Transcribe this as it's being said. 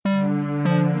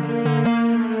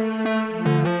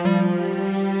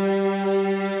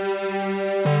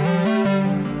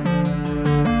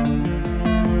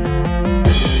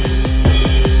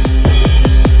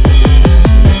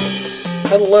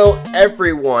Hello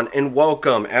everyone and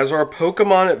welcome as our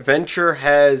Pokemon adventure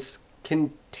has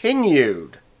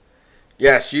continued.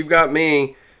 Yes, you've got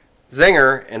me,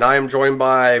 Zinger, and I am joined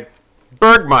by...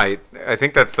 Bergmite. I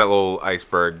think that's that little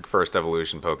iceberg first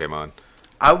evolution Pokemon.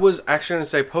 I was actually going to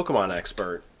say Pokemon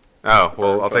expert. Oh,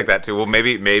 well, I'll take that too. Well,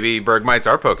 maybe Bergmites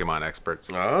are Pokemon experts.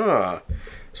 Ah.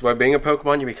 So by being a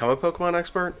Pokemon, you become a Pokemon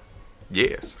expert?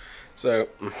 Yes. So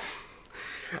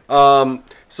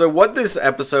what this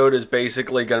episode is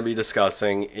basically going to be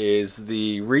discussing is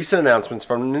the recent announcements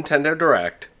from the Nintendo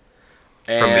Direct.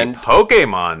 And from the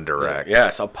Pokemon Direct.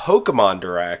 Yes, a Pokemon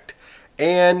Direct.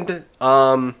 And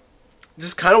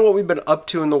just kind of what we've been up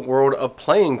to in the world of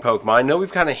playing Pokemon. I know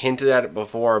we've kind of hinted at it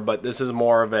before, but this is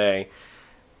more of a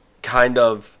kind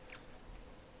of...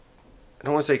 I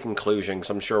don't want to say conclusion, because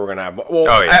I'm sure we're going to have... Well,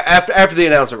 after the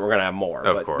announcement, we're going to have more.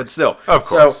 Of course. But still. Of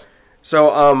course.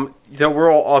 So there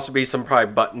will also be some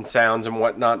probably button sounds and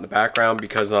whatnot in the background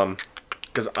because I'm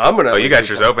gonna. Oh, you got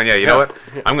yours open, yeah. You know what?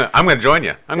 I'm gonna join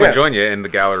you. I'm gonna join you in the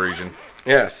Galar region.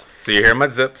 Yes. So you hear my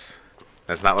zips?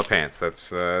 That's not my pants.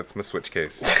 That's my Switch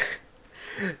case.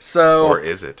 So. Or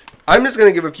is it? I'm just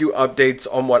gonna give a few updates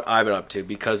on what I've been up to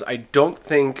because I don't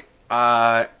think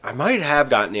I might have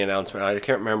gotten the announcement. I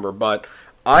can't remember, but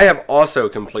I have also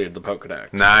completed the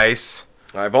Pokedex. Nice.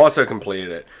 I've also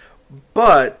completed it,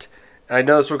 but. I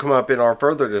know this will come up in our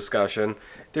further discussion.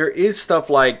 There is stuff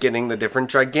like getting the different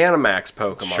Gigantamax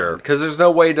Pokemon. Sure. Because there's no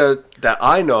way that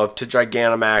I know of to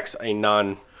Gigantamax a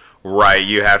non... Right,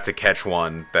 you have to catch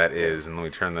one that is... And let me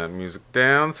turn that music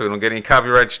down so we don't get any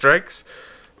copyright strikes.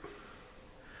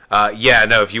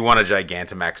 If you want a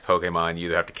Gigantamax Pokemon, you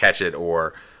either have to catch it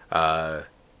or have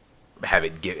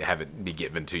it be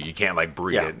given to you. You can't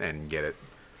breed it and get it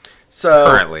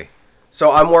currently. So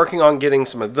I'm working on getting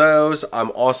some of those.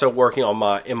 I'm also working on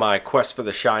my quest for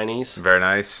the shinies. Very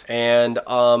nice. And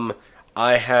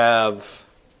I have...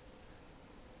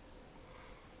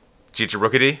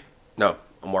 Chichirukidi? No,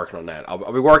 I'm working on that.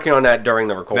 I'll be working on that during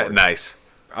the record. Nice.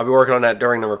 I'll be working on that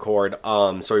during the record.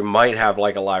 So we might have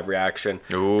a live reaction.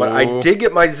 Ooh. But I did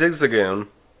get my Zigzagoon.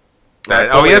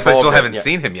 I still haven't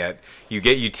seen him yet.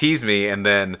 You tease me and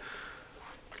then...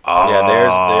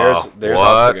 there's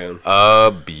what Zigzagoon.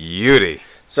 A beauty.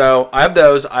 So I have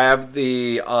those. I have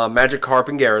the Magikarp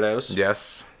and Gyarados.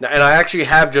 Yes. And I actually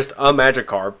have just a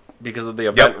Magikarp because of the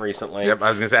event recently. Yep. I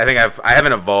was gonna say I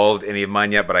haven't evolved any of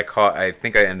mine yet, but I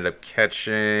think I ended up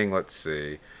catching. Let's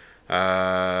see. Where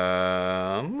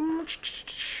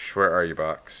are you,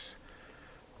 box?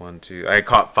 1, 2. I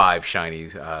caught 5 shiny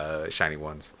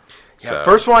ones. Yeah. So.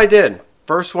 First one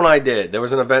I did. There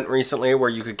was an event recently where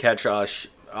you could catch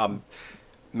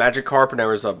Magikarp, and there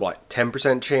was a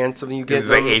 10% chance of you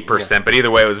getting. It was 8%, but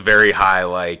either way, it was very high.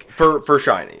 For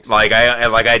shinies.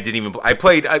 I didn't even. I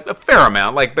played a fair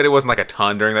amount, but it wasn't a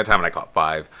ton during that time, and I caught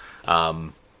 5.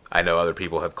 I know other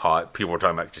people have caught. People were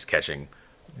talking about just catching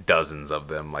dozens of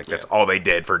them. That's all they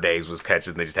did for days was catches,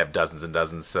 and they just have dozens and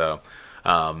dozens. So,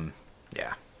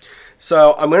 yeah.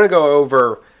 So I'm gonna go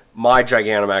over my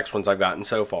Gigantamax ones I've gotten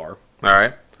so far. All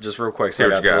right. Just real quick, so I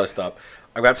got the list up.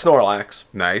 I've got Snorlax.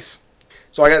 Nice.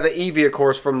 So I got the Eevee, of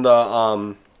course, from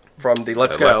the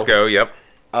Let's Go. Let's Go, yep.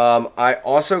 I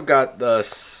also got the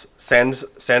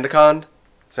Sandaconda.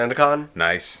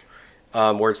 Nice.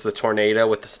 Where it's the tornado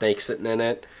with the snake sitting in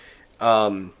it.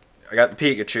 I got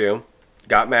the Pikachu.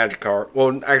 Got Magikarp.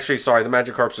 Well, actually, sorry, the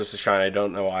Magikarp's just a shiny. I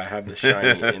don't know why I have the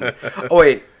shiny in. Oh,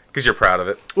 wait. Because you're proud of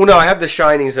it. Well, no, I have the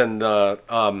shinies and the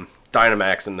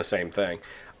Dynamax in the same thing.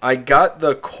 I got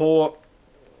the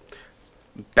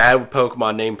bad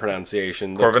Pokemon name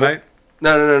pronunciation. Corviknight?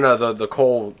 No. The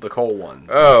coal one.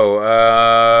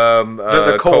 Oh,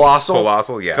 the Colossal.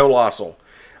 Colossal, yeah. Colossal.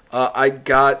 I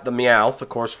got the Meowth, of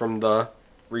course, from the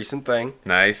recent thing.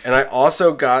 Nice. And I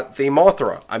also got the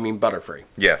Butterfree.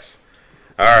 Yes.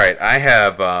 All right. I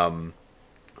have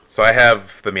I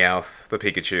have the Meowth, the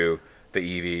Pikachu, the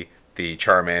Eevee, the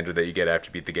Charmander that you get after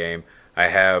you beat the game. I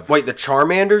have. Wait, the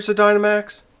Charmander's a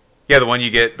Dynamax? Yeah, the one you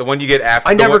get after.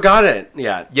 I never got it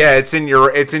yet. Yeah,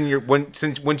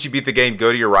 once you beat the game,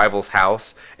 go to your rival's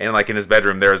house and in his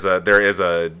bedroom there is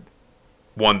a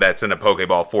one that's in a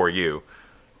Pokeball for you.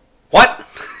 What?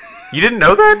 You didn't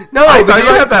know that? No, I thought you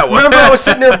had that one. Remember, I was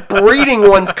sitting there breeding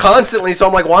ones constantly, so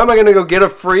I'm like, why am I going to go get a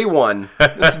free one?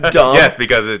 That's dumb. Yes,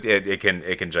 because it can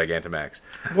Gigantamax.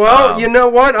 Well, you know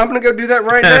what? I'm going to go do that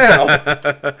right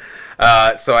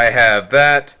now. So I have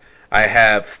that. I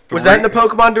have 3... Was that in the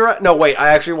Pokemon Direct? No, wait. I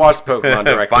actually watched the Pokemon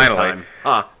Direct Finally. this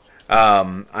time.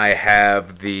 I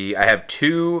have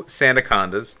 2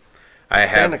 Sandacondas.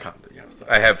 Sandaconda, yes.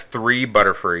 I have 3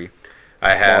 Butterfree.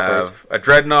 I have a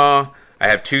Dreadnought. I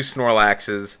have 2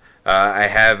 Snorlaxes. I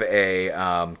have a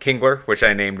Kingler, which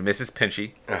I named Mrs.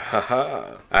 Pinchy.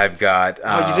 I've got.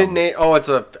 Oh, you didn't name. Oh, it's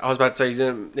a. I was about to say you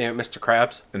didn't name it Mr.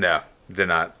 Krabs. No, did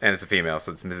not, and it's a female,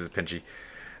 so it's Mrs. Pinchy.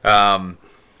 I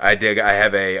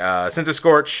have a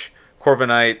Centiskorch,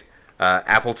 Corviknight,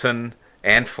 Appleton,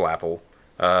 and Flapple.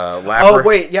 Oh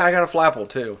wait, yeah, I got a Flapple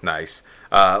too. Nice.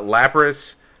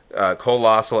 Lapras,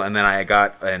 Colossal, and then I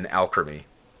got an Alchemy,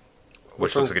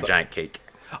 which looks like a giant cake.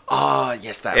 Oh,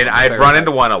 yes, that. And I had run into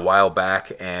one a while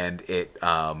back, and it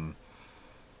ran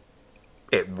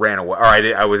away. Or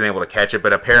I wasn't able to catch it,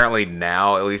 but apparently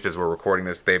now, at least as we're recording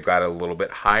this, they've got a little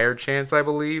bit higher chance, I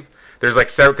believe. There's like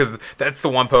several, because that's the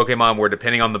one Pokemon where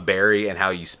depending on the berry and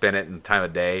how you spin it and the time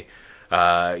of day,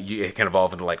 it can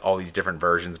evolve into like all these different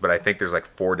versions. But I think there's like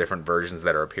 4 different versions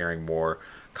that are appearing more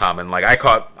common. Like I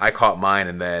caught mine,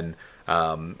 and then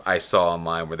I saw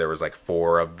mine where there was like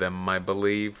 4 of them, I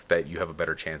believe, that you have a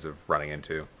better chance of running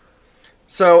into.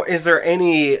 So, is there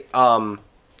any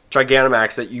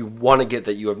Gigantamax that you want to get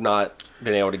that you have not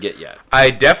been able to get yet? I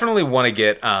definitely want to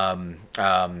get Garbodor,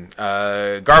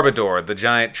 the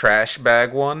giant trash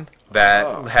bag one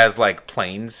that has like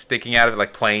planes sticking out of it,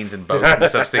 like planes and boats and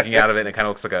stuff sticking out of it, and it kind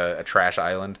of looks like a trash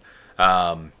island.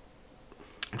 I'm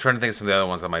trying to think of some of the other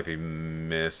ones that might be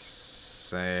missing.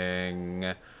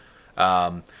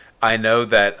 I know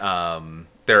that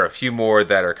there are a few more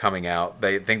that are coming out.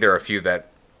 They think there are a few that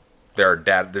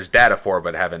there's data for,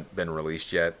 but haven't been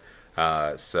released yet.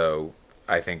 So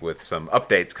I think with some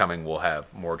updates coming, we'll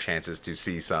have more chances to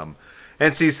see some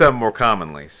more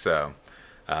commonly. So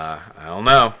I don't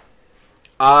know.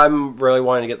 I'm really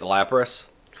wanting to get the Lapras.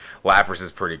 Lapras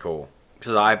is pretty cool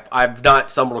Because I've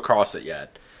not stumbled across it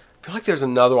yet. I feel like there's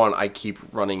another one I keep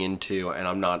running into and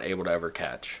I'm not able to ever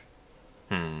catch.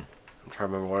 I'm trying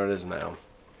to remember what it is now.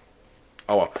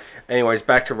 Oh well. Anyways,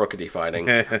 back to Rookidee fighting.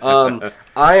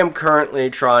 I am currently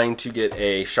trying to get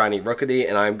a shiny Rookidee,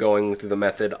 and I'm going through the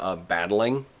method of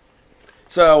battling.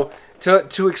 So,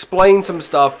 to explain some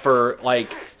stuff for,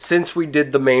 like, since we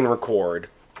did the main record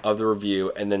of the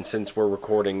review, and then since we're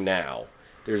recording now,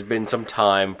 there's been some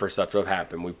time for stuff to have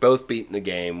happened. We've both beaten the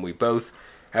game. We both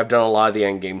have done a lot of the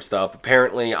endgame stuff.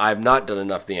 Apparently, I've not done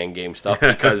enough of the endgame stuff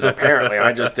because apparently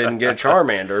I just didn't get a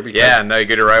Charmander. Because yeah, no, you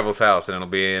go to Rival's house and it'll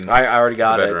be in I already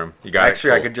got the bedroom. it. You got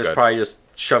Actually, it? I Cool. could just Good. probably just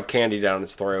shove candy down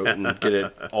its throat and get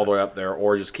it all the way up there,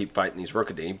 or just keep fighting these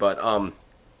Rookidee. But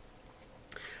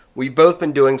we've both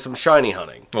been doing some shiny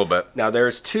hunting. A little bit. Now,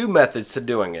 there's 2 methods to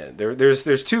doing it.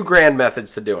 There's 2 grand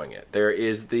methods to doing it. There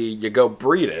is the you go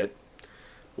breed it,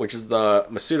 which is the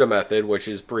Masuda method, which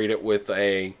is breed it with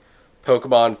a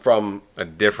Pokemon from A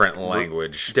different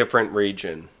language. different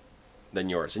region than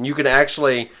yours. And you can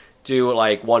actually do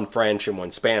like one French and one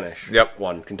Spanish. Yep.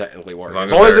 One can technically work. As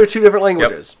As long long as as they're- they're 2 different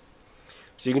languages.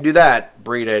 So you can do that,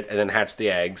 breed it, and then hatch the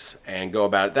eggs and go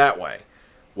about it that way,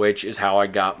 which is how I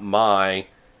got my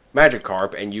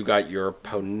Magikarp and you got your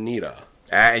Ponyta.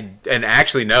 And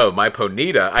actually, no, my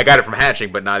Ponyta, I got it from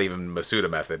hatching, but not even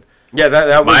Masuda method. Yeah,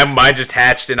 that was... Mine just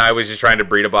hatched, and I was just trying to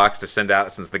breed a box to send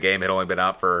out since the game had only been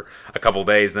out for a couple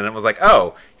days. Then it was like,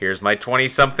 oh, here's my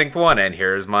 20-something one, and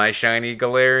here's my shiny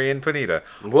Galarian Ponyta.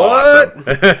 What?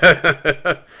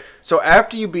 Awesome. So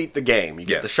after you beat the game, you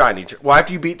get Yes. the shiny... Well,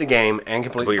 after you beat the game and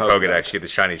complete Complete the your Pokédex. Pokedex, you get the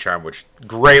shiny charm, which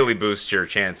greatly boosts your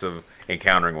chance of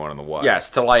encountering one in the wild. Yes,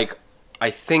 to like... I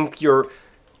think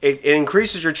it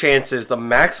increases your chances. The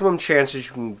maximum chances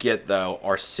you can get, though,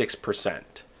 are 6%.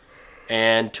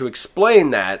 And to explain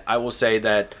that, I will say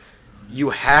that you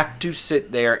have to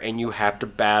sit there and you have to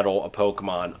battle a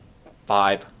Pokemon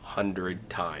 500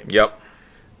 times. Yep.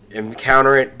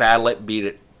 Encounter it, battle it, beat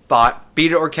it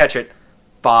or catch it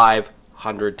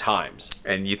 500 times.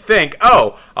 And you think,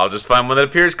 oh, I'll just find one that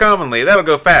appears commonly. That'll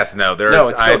go fast. No,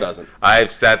 it still doesn't.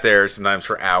 I've sat there sometimes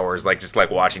for hours, like just like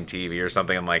watching TV or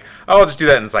something. I'm like, oh, I'll just do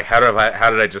that. And it's like, how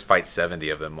did I just fight 70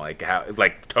 of them? Like how,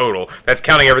 like total. That's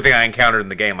counting everything I encountered in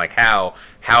the game. Like how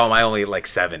am I only like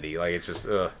 70? Like it's just.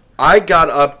 I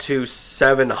got up to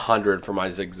 700 for my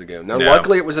Zigzagoon. Now, Yeah.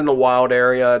 luckily, it was in the wild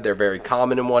area. They're very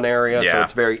common in one area, so Yeah.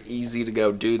 it's very easy to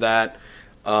go do that.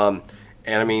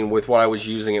 And, I mean, with what I was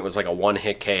using, it was like a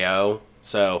one-hit KO.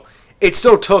 So, it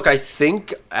still took, I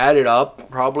think, added up,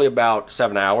 probably about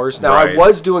 7 hours. Now, I Right.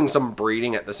 was doing some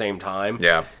breeding at the same time.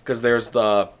 Yeah. Because there's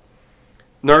the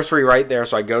nursery right there,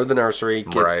 so I go to the nursery,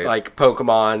 get, Right. like,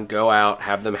 Pokemon, go out,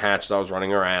 have them hatch as I was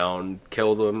running around,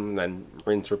 kill them, then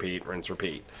rinse, repeat, rinse,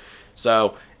 repeat.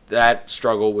 So that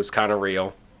struggle was kind of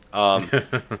real.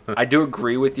 I do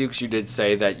agree with you because you did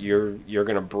say that you're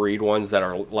going to breed ones that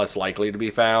are less likely to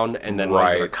be found, and then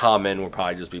ones that Right. are common will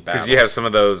probably just be bad. Because you have some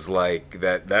of those like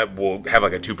that will have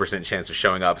like a 2% chance of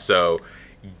showing up. So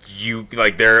you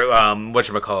like they're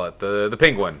whatchamacallit, the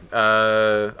penguin,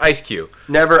 Ice Cube.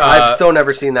 Never. I've still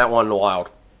never seen that one in the wild.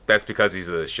 That's because he's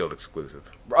a Shield exclusive.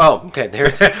 Oh, okay. There.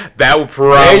 That would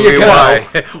probably be why.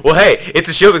 Well, hey, it's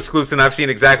a Shield exclusive, and I've seen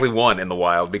exactly one in the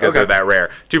wild because they're that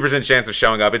rare. 2% chance of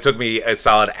showing up. It took me a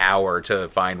solid hour to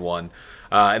find one,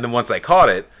 and then once I caught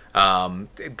it,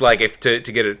 like if to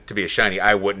get it to be a shiny,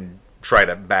 I wouldn't try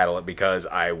to battle it because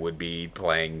I would be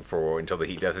playing for until the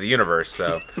heat death of the universe.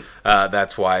 So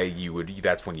that's why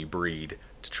that's when you breed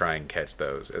to try and catch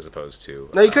those, as opposed to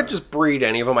Now you could just breed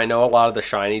any of them. I know a lot of the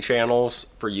shiny channels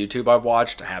for YouTube I've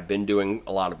watched have been doing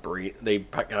a lot of breed. They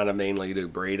kind of mainly do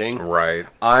breeding. Right.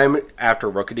 I'm after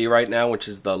Rookidee right now, which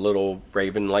is the little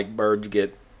raven-like bird you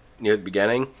get near the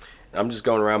beginning. I'm just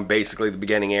going around basically the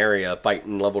beginning area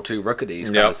fighting level 2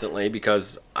 Rookidees constantly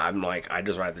because I'm like, I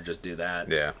just rather just do that.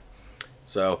 Yeah.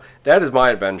 So that is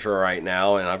my adventure right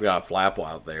now, and I've got a Flapple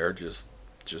out there just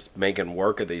making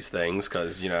work of these things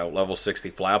because, level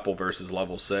 60 Flapple versus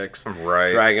level 6.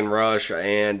 Right. Dragon Rush,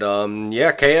 and,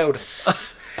 KO'd.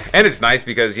 And it's nice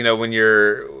because, when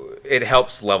it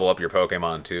helps level up your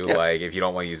Pokemon too. Yep. Like, if you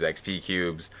don't want to use XP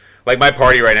cubes. Like, my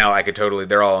party right now,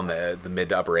 they're all in the mid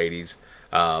to upper 80s.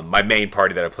 My main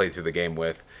party that I played through the game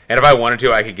with. And if I wanted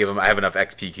to, I could give them, I have enough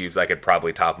XP cubes, I could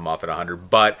probably top them off at 100.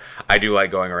 But I do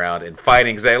like going around and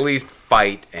fighting because I at least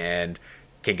fight and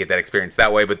can get that experience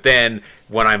that way. But then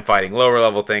when I'm fighting lower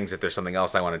level things, if there's something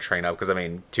else I want to train up, because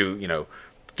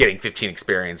getting 15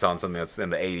 experience on something that's in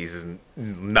the 80s isn't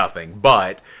nothing.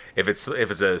 But if it's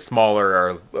a smaller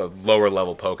or a lower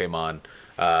level Pokemon,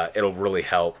 it'll really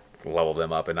help level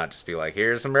them up and not just be like,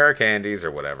 here's some rare candies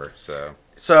or whatever.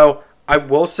 So I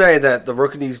will say that the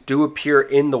Rookidees do appear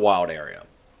in the wild area,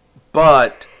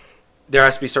 but there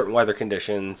has to be certain weather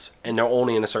conditions, and they're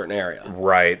only in a certain area.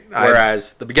 Right.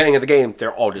 Whereas the beginning of the game,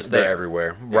 they're all just there. They're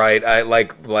everywhere. Yeah. Right. I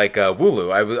like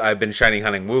Wooloo. I've been shiny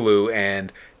hunting Wooloo,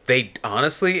 and they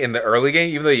honestly, in the early game,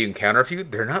 even though you encounter a few,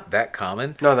 they're not that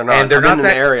common. No, they're not. And they're not in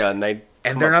the area, and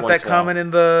they're not that common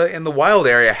in the wild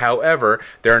area. However,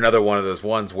 they're another one of those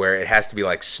ones where it has to be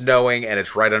like snowing, and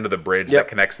it's right under the bridge that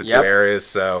connects the two areas.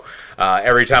 So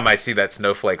every time I see that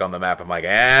snowflake on the map, I'm like,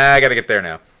 I got to get there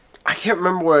now. I can't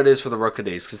remember what it is for the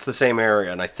Rookidees because it's the same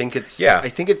area, and I think it's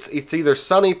it's either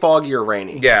sunny, foggy, or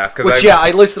rainy. Yeah, I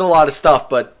listed a lot of stuff,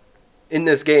 but in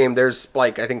this game, there's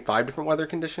I think 5 different weather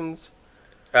conditions.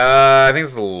 I think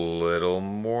it's a little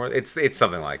more. It's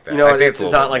something like that. It's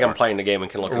not like I'm playing the game and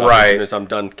can look it up as soon as I'm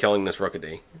done killing this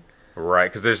Rookidee.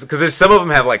 Right, because there's some of them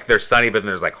have they're sunny, but then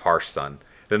there's harsh sun.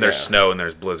 Then there's snow, and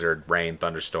there's blizzard, rain,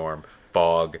 thunderstorm,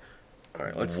 fog, all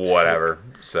right, let's whatever.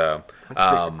 Let's take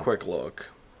a quick look.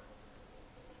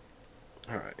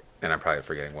 All right. And I'm probably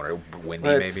forgetting one. Windy,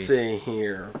 Let's maybe? see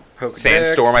here. Pokedex.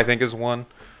 Sandstorm, I think, is one.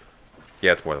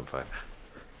 Yeah, it's more than 5.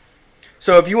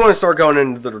 So if you want to start going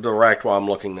into the direct while I'm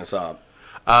looking this up.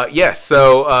 Yes.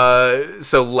 So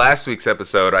last week's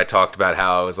episode, I talked about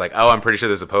how I was like, I'm pretty sure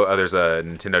there's a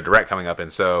Nintendo Direct coming up.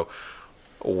 And so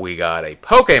we got a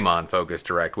Pokemon-focused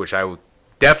Direct, which I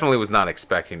definitely was not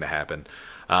expecting to happen.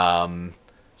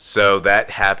 So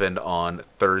that happened on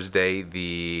Thursday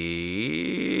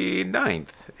the 9th,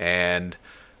 and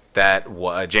that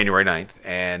was January 9th,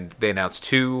 and they announced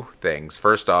 2 things.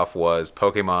 First off was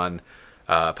Pokemon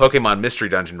Mystery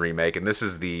Dungeon remake, and this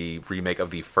is the remake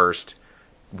of the first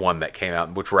one that came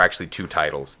out, which were actually 2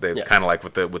 titles. It's kind of like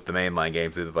with the mainline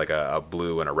games, they did like a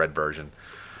blue and a red version.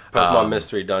 Pokemon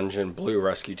Mystery Dungeon, Blue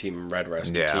Rescue Team, and Red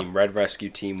Rescue Team. Red Rescue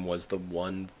Team was the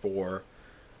one for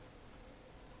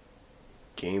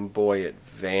Game Boy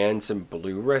Advance, and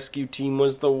Blue Rescue Team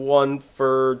was the one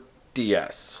for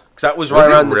DS. Because that was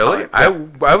right around the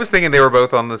time. I was thinking they were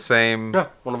both on the same. No,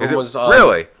 one of them was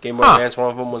really Game Boy Advance. One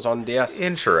of them was on DS.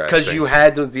 Interesting. Because you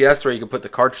had the DS where you could put the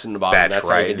cartridge in the bottom. That's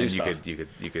right. How you could do stuff.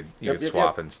 You could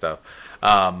swap and stuff.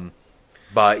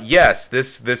 But yes,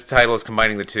 this title is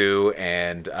combining the 2,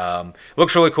 and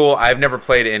looks really cool. I've never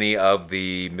played any of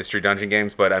the Mystery Dungeon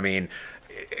games, but I mean,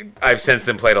 I've since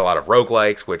then played a lot of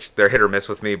roguelikes, which they're hit or miss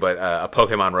with me, but a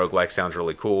Pokemon roguelike sounds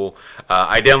really cool.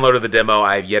 I downloaded the demo.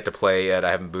 I have yet to play it.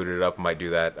 I haven't booted it up. I might do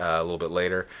that a little bit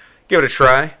later. Give it a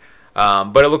try.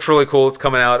 But it looks really cool. It's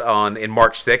coming out in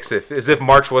March 6th. As if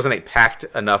March wasn't a packed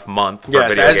enough month for video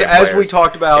game players. As we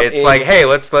talked about. It's like, hey,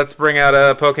 let's bring out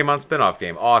a Pokemon spin-off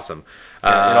game. Awesome. In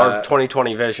our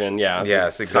 2020 vision,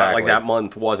 Yes, exactly. It's not like that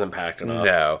month wasn't packed enough.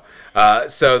 No.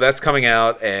 So that's coming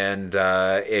out, and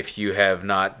if you have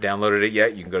not downloaded it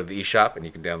yet, you can go to the eShop and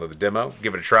you can download the demo,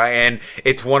 give it a try, and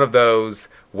it's one of those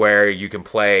where you can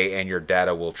play and your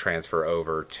data will transfer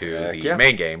over to the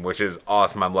main game, which is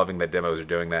awesome. I'm loving that demos are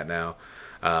doing that now.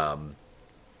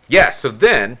 So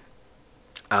then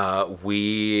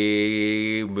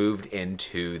we moved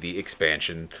into the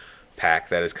expansion pack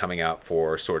that is coming out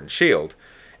for Sword and Shield.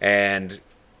 And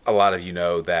a lot of you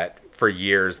know that for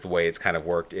years, the way it's kind of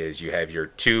worked is you have your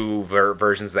two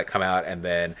versions that come out, and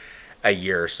then a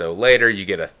year or so later, you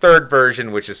get a third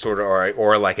version, which is sort of,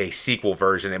 or like a sequel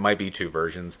version. It might be two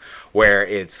versions, where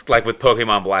it's like with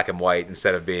Pokemon Black and White,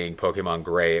 instead of being Pokemon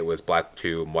Gray, it was Black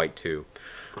 2 and White 2.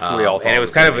 We all thought and it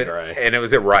was kind of, gray. and it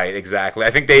was right, exactly.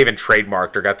 I think they even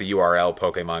trademarked or got the URL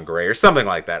Pokemon Gray or something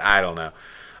like that. I don't know.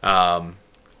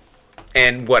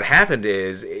 And what happened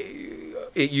is,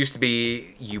 it used to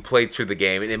be you played through the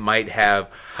game and it might have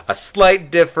a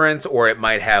slight difference, or it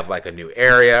might have like a new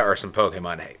area, or some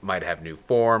Pokemon might have new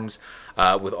forms.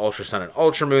 With Ultra Sun and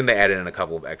Ultra Moon, they added in a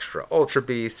couple of extra Ultra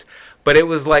Beasts, but it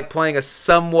was like playing a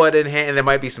somewhat enhanced, and there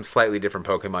might be some slightly different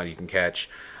Pokemon you can catch.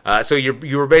 So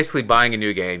you were basically buying a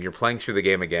new game, you're playing through the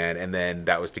game again, and then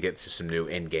that was to get to some new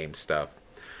in-game stuff.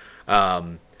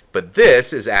 But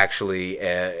this is actually,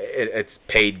 it's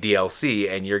paid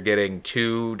DLC, and you're getting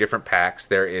two different packs.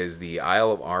 There is the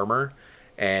Isle of Armor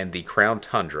and the Crown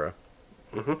Tundra.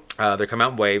 Mm-hmm. They come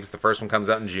out in waves. The first one comes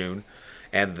out in June,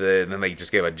 and then they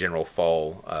just gave a general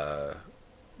fall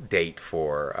date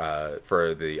for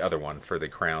the other one, for the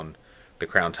Crown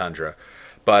Tundra.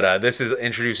 But this is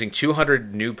introducing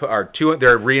 200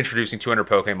 they're reintroducing 200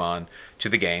 Pokemon to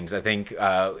the games. I think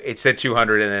it said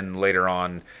 200, and then later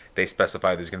on they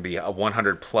specified there's going to be a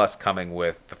 100 plus coming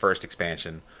with the first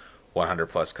expansion, 100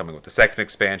 plus coming with the second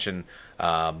expansion.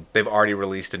 They've already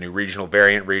released a new regional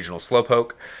variant, Regional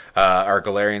Slowpoke, or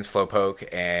Galarian Slowpoke,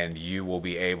 and you will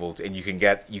be able to, and you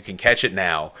can catch it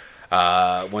now.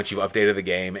 Once you've updated the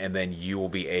game, and then you will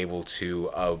be able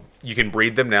to, you can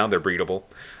breed them now, they're breedable,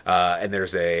 and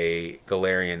there's a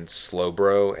Galarian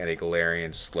Slowbro and a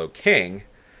Galarian Slowking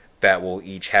that will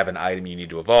each have an item you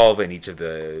need to evolve in each of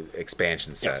the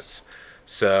expansion sets. Yes.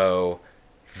 So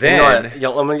then,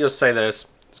 let me just say this,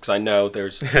 because I know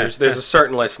there's a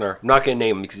certain listener, I'm not going to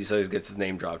name him because he says he gets his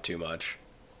name dropped too much,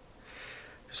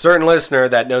 a certain listener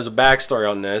that knows a backstory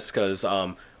on this, because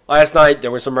last night,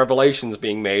 there were some revelations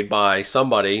being made by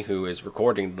somebody who is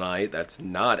recording tonight, that's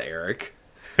not Eric,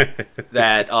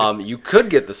 that you could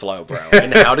get the Slowbro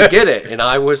and how to get it. And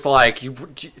I was like, "You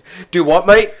do what,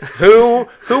 mate?" Who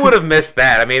would have missed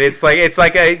that? I mean, it's like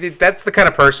that's the kind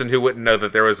of person who wouldn't know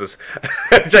that there was this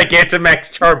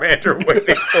Gigantamax Charmander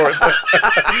waiting for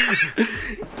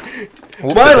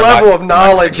them. My level of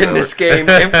knowledge in this game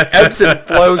ebbs and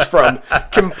flows from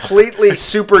completely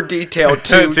super detailed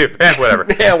to whatever.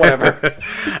 Yeah, whatever.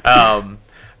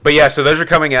 But yeah, so those are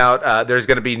coming out. There's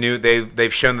going to be new.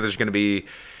 They've shown that there's going to be.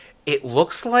 It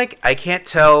looks like, I can't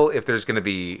tell if there's going to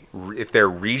be, if they're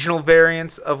regional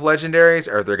variants of legendaries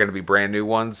or if they're going to be brand new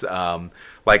ones. It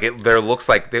looks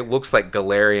like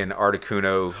Galarian,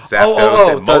 Articuno,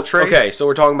 Zapdos, and Moltres. Okay, so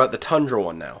we're talking about the Tundra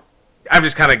one now. I'm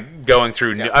just kind of going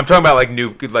through. Yeah. I'm talking about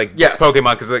new yes.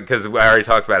 Pokemon because I already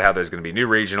talked about how there's going to be new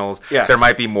regionals. Yes. There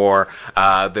might be more.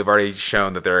 They've already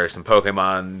shown that there are some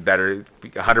Pokemon that are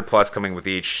 100 plus coming with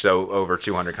each, so over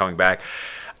 200 coming back.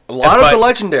 A lot of the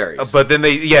legendaries. But then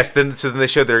they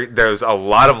showed there's a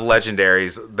lot of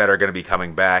legendaries that are going to be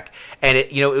coming back, and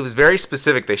it was very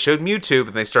specific. They showed Mewtwo,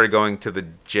 but they started going to the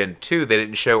Gen 2. They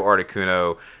didn't show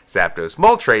Articuno, Zapdos,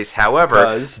 Moltres.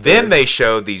 However, then they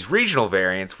showed these regional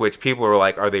variants, which people were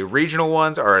like, are they regional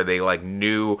ones, or are they like a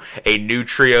new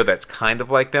trio that's kind of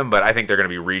like them? But I think they're going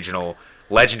to be regional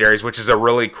legendaries, which is a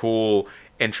really cool,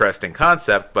 interesting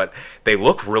concept. But they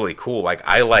look really cool. Like,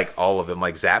 I like all of them.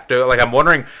 Like Zapdos, like I'm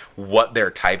wondering what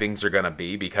their typings are going to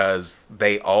be, because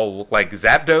they all look like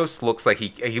Zapdos looks like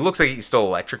he looks like he's still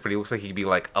electric, but he looks like he could be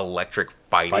like electric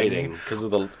fighting because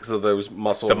of those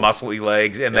muscly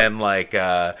legs, and then like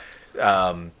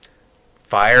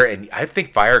Fire, and I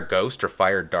think Fire Ghost or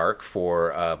Fire Dark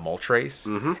for Moltres.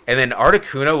 Mm-hmm. And then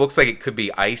Articuno looks like it could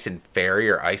be Ice and Fairy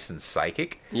or Ice and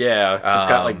Psychic. Yeah, so it's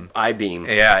got like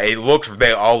I-beams. Yeah,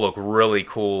 they all look really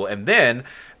cool. And then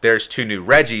there's two new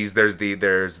Regis. There's the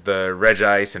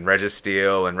Regice and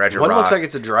Registeel and Regirock. One looks like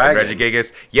it's a dragon.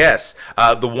 Regigigas. Yes.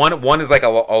 The one is like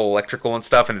all electrical and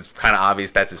stuff, and it's kind of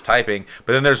obvious that's his typing.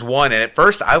 But then there's one, and at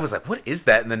first I was like, what is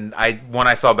that? And then when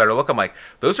I saw a better look, I'm like,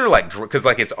 those are like, because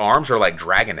like its arms are like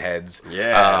dragon heads.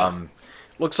 Yeah.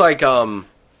 Looks like one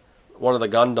of the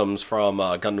Gundams from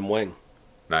Gundam Wing.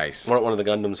 Nice. One of the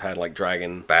Gundams had like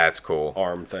dragon. That's cool.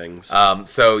 Arm things.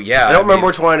 So yeah, I don't remember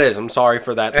which one it is. I'm sorry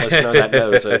for that listener that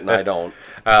knows it, and I don't.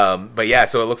 But yeah,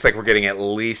 so it looks like we're getting at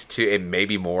least two, and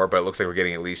maybe more, but it looks like we're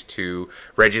getting at least two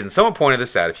Regis. And someone pointed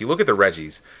this out. If you look at the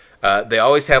Regis, they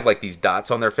always have like these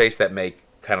dots on their face that make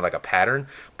kind of like a pattern.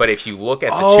 But if you look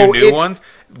at the Oh, two new it- ones,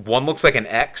 one looks like an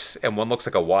X and one looks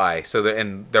like a Y. So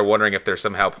and they're wondering if they're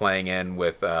somehow playing in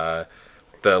with the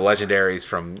legendaries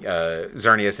from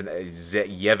Xerneas and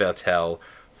Yveltal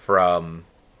from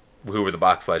who were the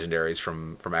box legendaries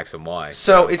from X and Y.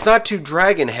 So it's not two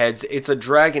dragon heads; it's a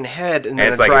dragon head and then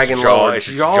And it's a like dragon its jaw, lower it's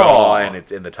jaw. its jaw, and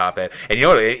it's in the top head. And you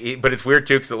know what? But it's weird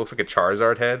too because it looks like a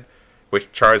Charizard head,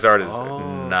 which Charizard is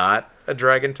not a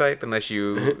dragon type unless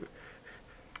you.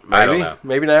 I don't know.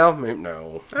 Maybe now. Maybe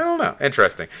no. I don't know.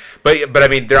 Interesting, but I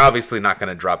mean, they're obviously not going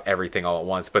to drop everything all at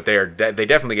once. But they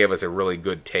definitely gave us a really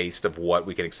good taste of what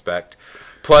we can expect.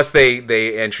 Plus,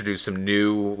 they introduced some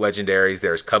new legendaries.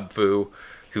 There's Kubfu,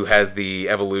 who has the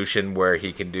evolution where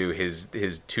he can do his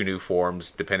two new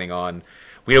forms depending on.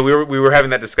 We were having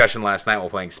that discussion last night while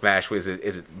playing Smash. Is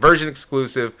it version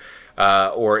exclusive,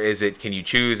 or is it can you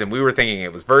choose? And we were thinking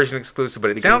it was version exclusive,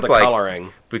 but it sounds like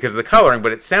coloring. because of the coloring.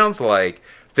 But it sounds like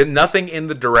that nothing in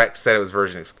the direct said it was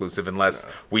version exclusive, unless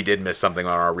we did miss something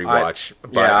on our rewatch.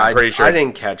 I'm pretty sure I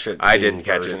didn't catch it. I being didn't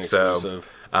catch version it. So, exclusive.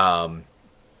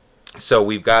 so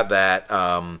we've got that.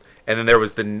 And then there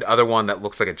was the other one that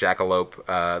looks like a jackalope,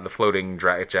 the floating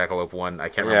jackalope one. I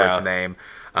can't remember Yeah. its name.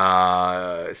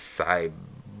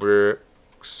 Cybrix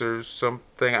or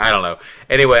something. I don't know.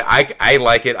 Anyway, I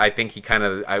like it. I think he kind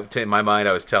of, in my mind,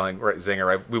 I was telling Zinger,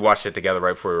 right, we watched it together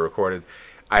right before we recorded.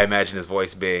 I imagine his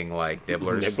voice being like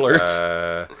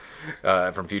Nibblers.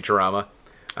 From Futurama.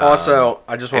 Also,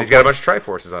 I just And want he's got a bunch of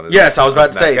Triforces on his Yes, I was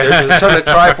about to his say neck. there's a ton of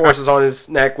Triforces on his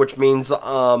neck, which means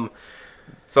Zelda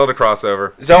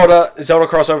crossover. Zelda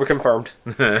crossover confirmed.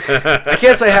 I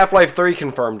can't say Half-Life 3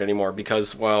 confirmed anymore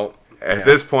because, well, At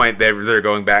this point, they're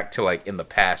going back to like in the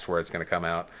past where it's going to come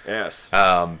out. yes.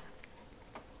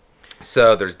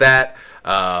 So there's that.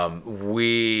 Kung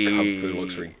Fu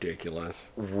looks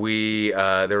ridiculous.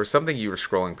 There was something you were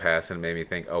scrolling past and it made me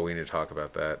think, oh, we need to talk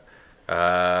about that.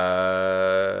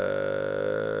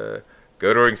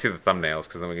 Go to where you can see the thumbnails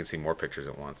because then we can see more pictures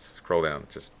at once. Scroll down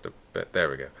just a bit. There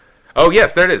we go. Oh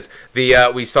yes, there it is.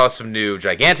 We saw some new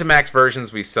Gigantamax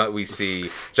versions. We see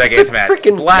Gigantamax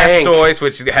freaking Blastoise,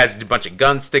 which has a bunch of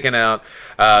guns sticking out.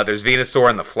 There's Venusaur,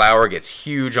 and the flower gets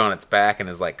huge on its back and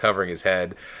is like covering his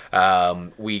head.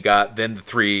 We got then the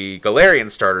 3 Galarian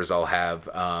starters all have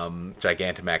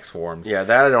Gigantamax forms. Yeah,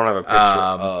 that I don't have a picture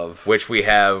of. Which we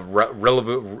have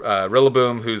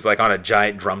Rillaboom, who's like on a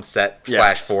giant drum set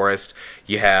 / forest.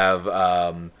 You have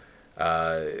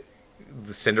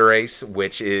the Cinderace,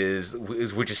 which is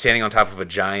standing on top of a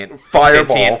giant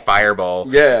sentient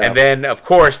fireball. Yeah. And then of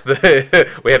course we have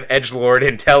Edgelord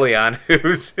Inteleon,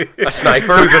 who's a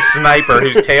sniper.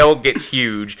 Whose tail gets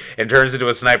huge and turns into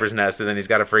a sniper's nest, and then he's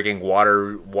got a freaking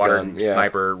water Gun, yeah.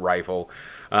 sniper rifle.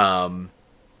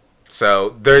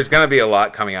 So there's going to be a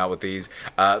lot coming out with these.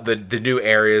 The new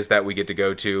areas that we get to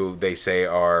go to, they say,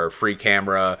 are free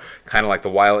camera, kind of like the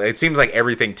wild. It seems like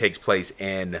everything takes place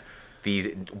in these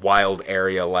wild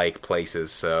area-like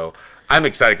places. So I'm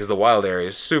excited because the wild area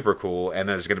is super cool, and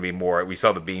there's going to be more. We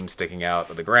saw the beam sticking out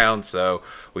of the ground, so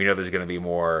we know there's going to be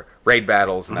more raid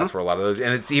battles, and that's where a lot of those.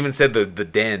 And it's even said the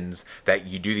dens that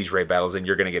you do these raid battles in,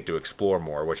 you're going to get to explore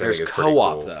more, which I think is pretty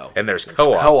co-op, cool. though. And there's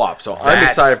co-op. Co-op, so I'm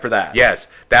excited for that. Yes,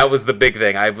 that was the big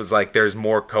thing. I was like, there's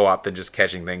more co-op than just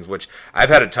catching things, which I've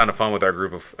had a ton of fun with our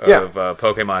group of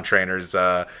Pokemon trainers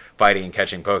fighting and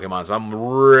catching Pokemon. So I'm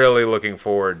really looking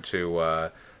forward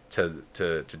to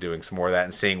doing some more of that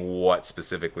and seeing what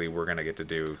specifically we're going to get to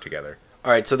do together.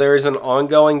 All right, so there is an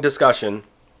ongoing discussion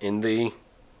in the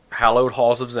hallowed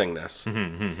halls of Zingness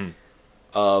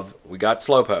of we got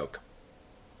Slowpoke.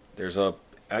 There's the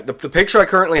picture I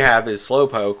currently have is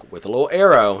Slowpoke with a little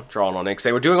arrow drawn on it because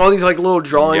they were doing all these like little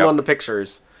drawing on the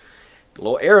pictures. The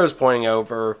little arrow's pointing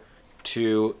over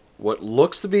to what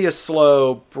looks to be a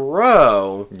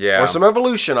Slowbro or some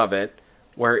evolution of it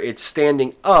where it's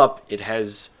standing up. It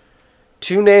has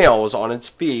 2 nails on its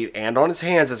feet and on its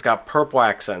hands. It's got purple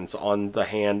accents on the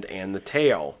hand and the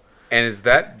tail. And is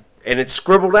that... And it's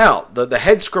scribbled out. The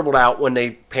head scribbled out when they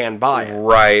pan by it.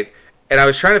 Right. And I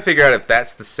was trying to figure out if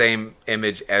that's the same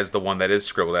image as the one that is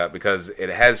scribbled out because it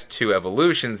has 2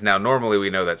 evolutions. Now, normally we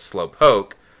know that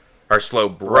Slowpoke, or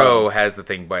Slowbro, has the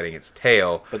thing biting its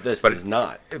tail. But this does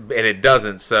not. And it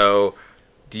doesn't. So,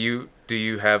 do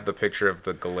you have the picture of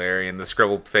the Galarian, the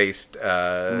scribbled-faced...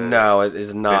 no, it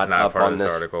is not, up part on of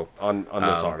this this article. On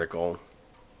this article.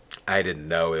 I didn't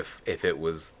know if it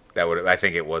was... I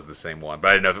think it was the same one. But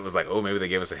I didn't know if it was like, oh, maybe they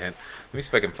gave us a hint. Let me see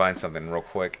if I can find something real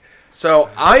quick. So,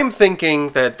 I'm thinking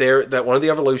that one of the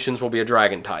evolutions will be a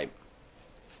dragon type.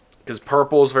 Because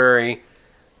purple's very,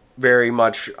 very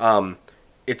much...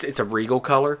 it's a regal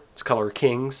color. It's color of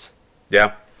kings.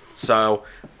 Yeah. So,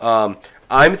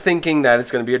 I'm thinking that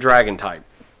it's going to be a dragon type.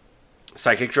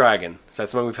 Psychic Dragon. Is that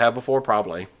something we've had before?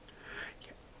 Probably.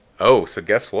 Oh, so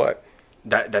guess what?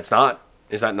 That's not.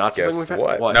 Is that not something Guess we've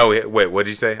had? what? No, wait. What did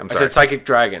you say? I'm I sorry. said Psychic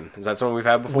Dragon. Is that something we've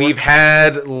had before? We've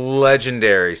had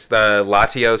legendaries. The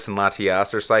Latios and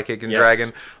Latias are Psychic and Yes.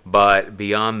 Dragon, but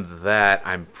beyond that,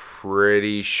 I'm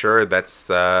pretty sure that's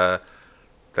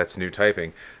new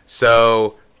typing.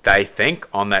 So I think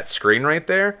on that screen right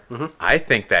there, I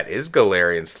think that is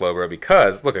Galarian Slowbro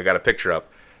because look, I got a picture up.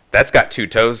 That's got 2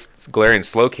 toes. Galarian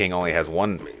Slowking only has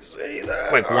one. See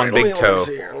that? Like one Alright, big let toe. me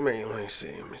see here. Let me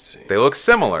see. They look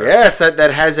similar. Yes, that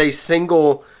has a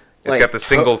single. It's got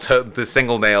the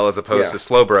single nail as opposed Yeah. to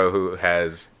Slowbro who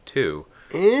has 2.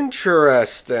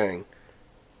 Interesting.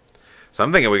 So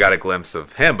I'm thinking we got a glimpse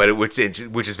of him, but which is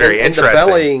very And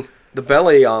interesting. The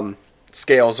belly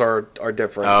scales are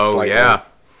different. Oh slightly. yeah.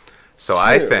 So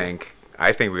I Two. think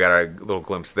we got a little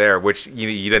glimpse there, which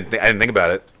you didn't. I didn't think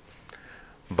about it,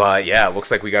 but yeah, it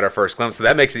looks like we got our first glimpse. So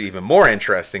that makes it even more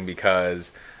interesting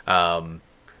because, like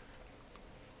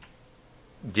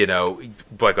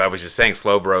I was just saying,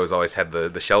 Slowbro's always had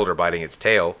the shelter biting its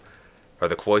tail, or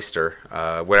the cloister,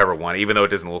 whatever one. Even though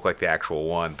it doesn't look like the actual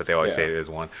one, but they always say it is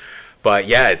one. But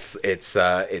yeah, it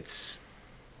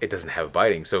doesn't have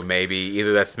biting, so maybe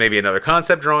either that's maybe another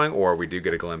concept drawing, or we do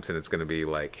get a glimpse and it's going to be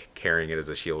like carrying it as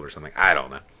a shield or something. I don't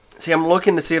know. See, I'm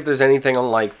looking to see if there's anything on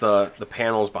like the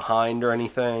panels behind or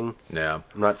anything. No,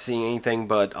 I'm not seeing anything,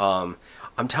 but I'm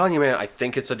telling you, man, I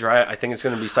think it's I think it's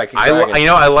going to be Psychic Dragon.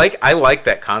 I like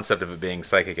that concept of it being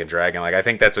Psychic and Dragon. Like I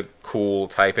think that's a cool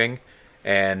typing,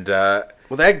 and Well,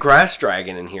 they had Grass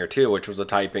Dragon in here too, which was a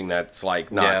typing that's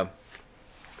like not. yeah.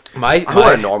 I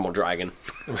want a normal dragon.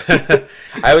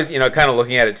 I was, kind of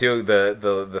looking at it too.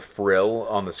 The frill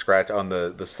on the scratch on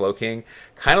the Slowking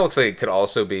kind of looks like it could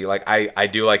also be like I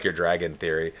do like your dragon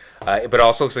theory, but it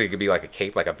also looks like it could be like a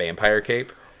cape, like a vampire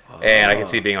cape, and I can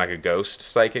see it being like a ghost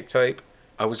psychic type.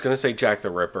 I was gonna say Jack the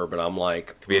Ripper, but I'm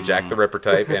like, Could be a Jack the Ripper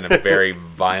type and a very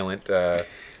violent.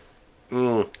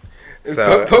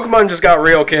 Pokemon just got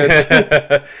real, kids.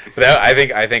 But I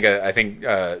think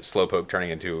Slowpoke turning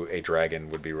into a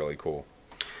dragon would be really cool.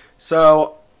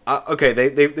 So, okay,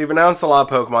 they've announced a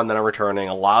lot of Pokemon that are returning.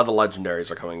 A lot of the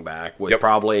legendaries are coming back with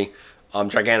probably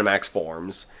Gigantamax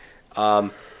forms.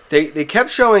 They kept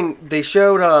showing. They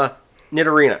showed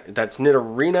Nidorina. That's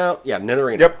Nidorina. Yeah,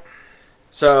 Nidorina. Yep.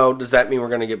 So does that mean we're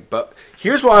gonna get both?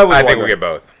 Here's what I was. I wondering. think we get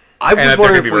both. I was And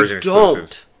wondering there if could be we version don't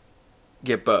exclusives.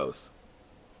 get both.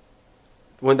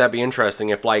 Wouldn't that be interesting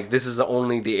if, like, this is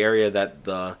only the area that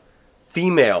the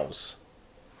females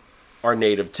are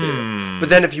native to? But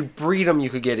then if you breed them,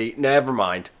 you could get Never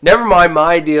mind.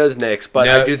 My idea is Nick's, but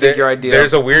I do think your idea.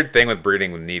 There's a weird thing with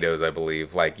breeding with Nidos, I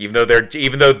believe. Like even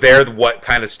though they're what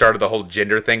kind of started the whole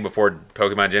gender thing before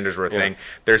Pokemon genders were a thing.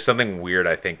 There's something weird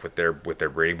I think with their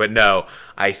breeding. But no,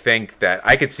 I think that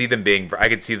I could see the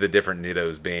different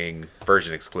Nidos being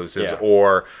version exclusives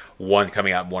or one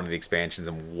coming out in one of the expansions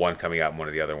and one coming out in one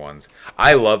of the other ones.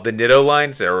 I love the Nido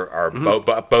lines. Both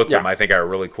of them I think are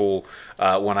really cool.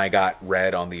 When I got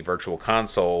Red on the Virtual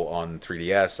Console on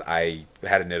 3DS, I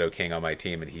had a Nidoking on my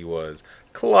team, and he was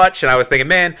clutch. And I was thinking,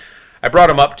 man, I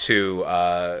brought him up to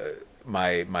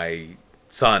my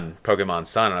son, Pokemon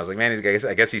son, and I was like, man,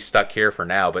 I guess he's stuck here for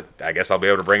now, but I guess I'll be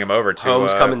able to bring him over to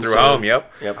Home's coming through soon. Home.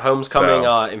 Yep. Home's coming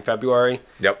in February.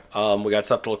 Yep. We got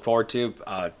stuff to look forward to.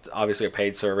 Obviously, a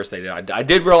paid service. I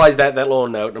did realize that little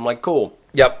note, and I'm like, cool.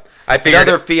 Yep. I figured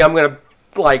Another fee I'm gonna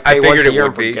pay once a year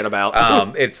and forget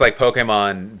about. It's like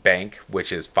Pokemon Bank,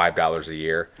 which is $5 a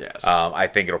year. Yes. I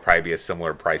think it'll probably be a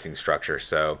similar pricing structure.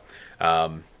 So,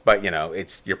 but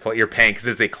it's you're paying because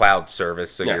it's a cloud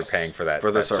service, so you're paying for that for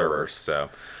the that server. servers. So,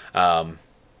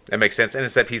 that makes sense, and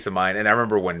it's that peace of mind. And I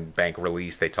remember when Bank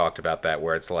released, they talked about that,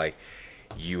 where it's like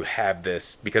you have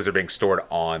this because they're being stored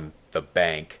on the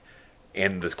bank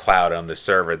in the cloud on the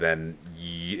server. Then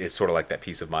it's sort of like that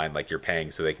peace of mind, like you're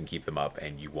paying so they can keep them up,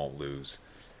 and you won't lose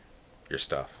your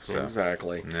stuff. So,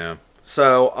 Exactly. yeah.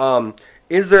 So,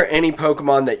 is there any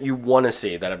Pokemon that you want to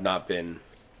see that have not been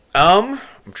I'm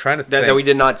trying to think. that we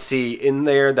did not see in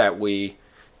there that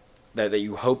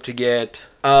you hope to get?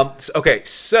 Okay,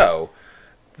 so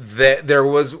there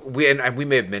was we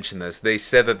may have mentioned this. They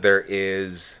said that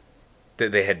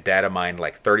they had data mined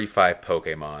like 35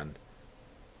 Pokemon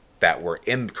that were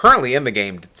currently in the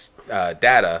game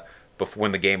data before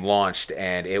when the game launched,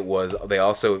 and it was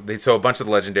so a bunch of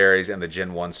the legendaries and the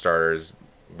Gen 1 starters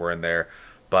were in there,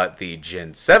 but the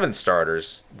Gen 7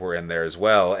 starters were in there as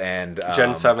well. And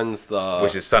Gen 7's the...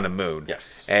 which is Sun and Moon.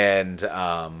 Yes. And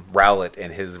Rowlet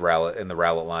and his Rowlet in the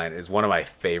Rowlet line is one of my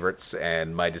favorites,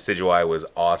 and my Decidueye was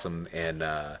awesome in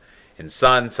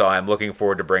Sun, so I'm looking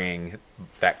forward to bringing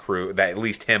that crew, at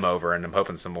least him over, and I'm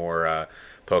hoping some more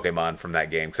Pokemon from that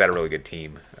game, because I had a really good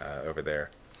team over there.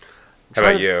 How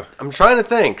about you? I'm trying to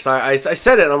think, because I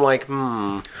said it, and I'm like,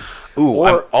 Ooh,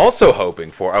 I'm also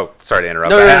hoping for... Oh, sorry to interrupt.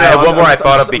 No, I had one more I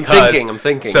thought of I'm because... I'm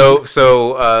thinking. So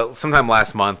sometime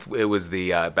last month, it was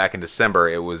the... back in December,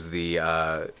 it was the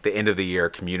end of the year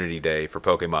community day for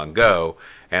Pokemon Go,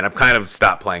 and I've kind of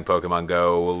stopped playing Pokemon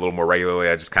Go a little more regularly.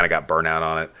 I just kind of got burnt out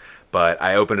on it. But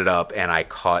I opened it up, and I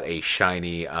caught a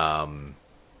shiny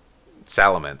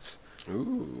Salamence.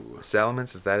 Ooh.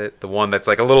 Salamence, is that it? The one that's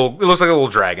like a little... It looks like a little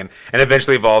dragon, and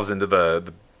eventually evolves into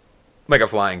the like a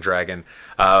flying dragon.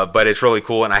 But it's really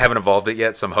cool, and I haven't evolved it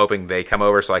yet, so I'm hoping they come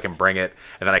over so I can bring it,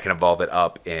 and then I can evolve it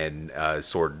up in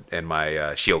Sword in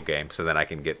my Shield game, so then I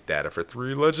can get data for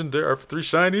 3 legendary, or for 3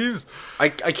 shinies. I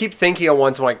keep thinking at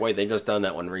once, I'm like, wait, they just done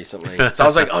that one recently. So I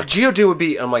was like, oh, Geodude would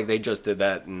be... I'm like, they just did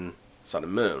that in Sun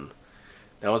and Moon.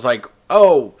 And I was like,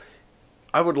 oh,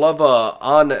 I would love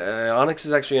Onyx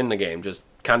is actually in the game. Just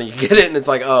kind of you get it, and it's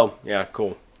like, oh, yeah,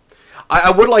 cool.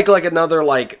 I would like another,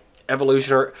 like,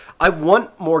 evolution, or I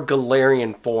want more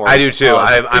Galarian forms. I do too.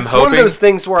 I'm it's hoping one of those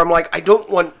things where I'm like, I don't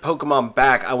want Pokemon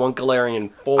back. I want Galarian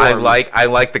forms. I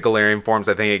like the Galarian forms.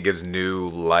 I think it gives new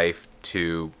life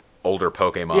to older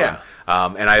Pokemon. Yeah.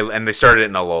 And they started it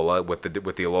in Alola with the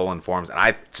Alolan forms, and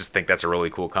I just think that's a really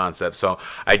cool concept. So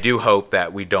I do hope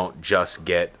that we don't just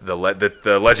get the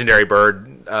legendary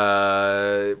bird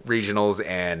regionals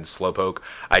and Slowpoke.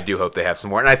 I do hope they have some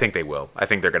more, and I think they will. I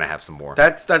think they're going to have some more.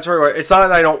 That's right. It's not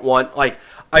that I don't want, like,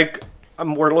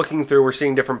 we're looking through, we're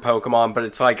seeing different Pokemon, but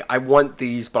it's like I want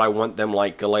these, but I want them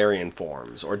like Galarian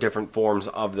forms or different forms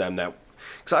of them that.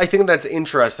 Because I think that's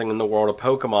interesting in the world of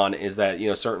Pokemon is that, you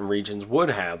know, certain regions would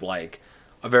have, like,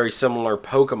 a very similar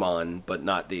Pokemon, but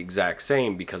not the exact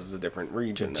same because it's a different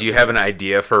region. Do you have an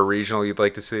idea for a regional you'd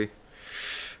like to see?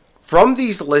 From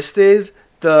these listed,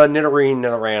 the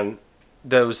Nidoran,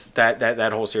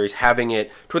 that whole series, having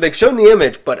it to where they've shown the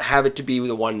image, but have it to be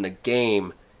the one in the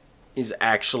game is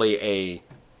actually a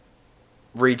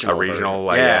regional. A regional,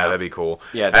 like, yeah, that'd be cool.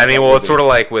 Yeah, I mean, well, it's sort of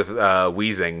like with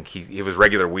Weezing. He was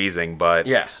regular Weezing, but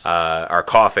yes, or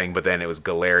coughing, but then it was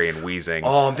Galarian Weezing.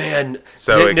 Oh man!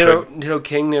 So Nido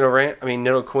King,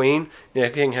 Nido Queen. Nido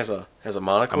King has a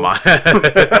monocle.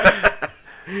 That'd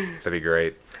be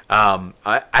great.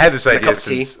 I had this idea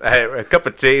since a cup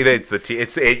of tea. It's the tea.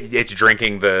 It's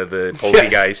drinking the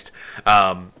Poltergeist. Yes.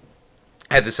 I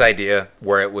had this idea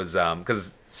where it was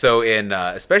because. So in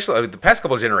especially the past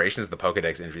couple of generations, the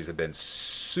Pokedex entries have been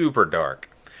super dark,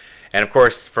 and of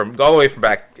course, from all the way from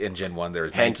back in Gen 1, there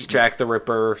was hence Jack the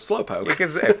Ripper, Slowpoke.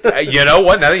 Because you know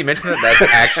what? Now that you mention that, that's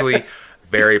actually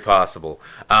very possible.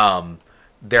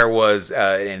 There was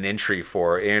an entry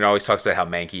for, and it always talks about how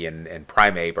Mankey and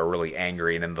Primeape are really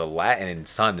angry, and in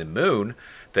Sun and Moon,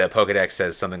 the Pokedex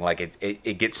says something like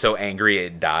it gets so angry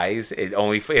it dies. It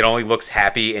only looks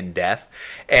happy in death,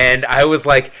 and I was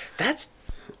like, that's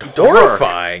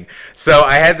horrifying. So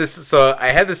I had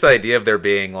this idea of there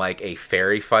being like a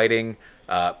fairy fighting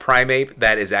Primeape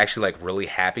that is actually like really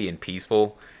happy and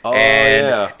peaceful. Oh,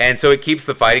 yeah. And so it keeps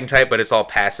the fighting type, but it's all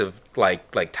passive,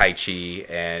 like Tai Chi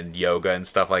and yoga and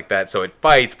stuff like that. So it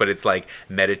fights, but it's like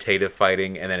meditative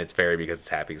fighting, and then it's fairy because it's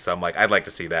happy. So I'm like, I'd like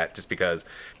to see that, just because,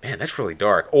 man, that's really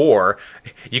dark. Or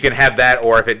you can have that,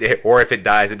 or if it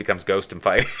dies, it becomes ghost and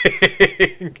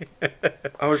fighting.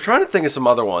 I was trying to think of some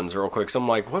other ones real quick. So I'm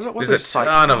like, what's there's a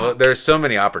ton of there's so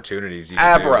many opportunities. You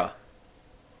can Abra.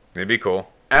 Do. It'd be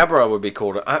cool. Abra would be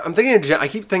cool. I'm thinking. I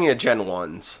keep thinking of Gen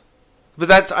 1s.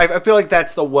 But I feel like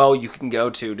that's the well you can go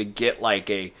to get like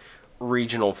a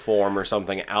regional form or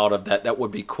something out of that. That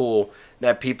would be cool.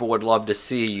 That people would love to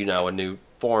see, you know, a new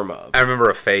form of. I remember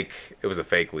it was a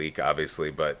fake leak, obviously,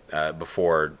 but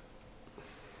before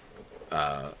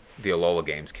the Alola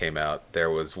games came out,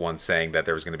 there was one saying that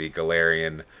there was going to be a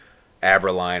Galarian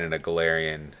Abra line and a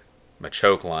Galarian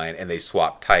Machoke line, and they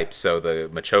swapped types, so the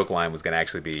Machoke line was going to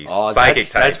actually be psychic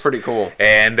types. That's pretty cool.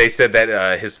 And they said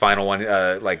that his final one,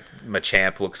 like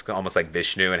Machamp, looks almost like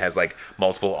Vishnu and has like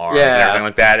multiple arms and everything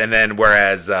like that. And then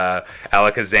whereas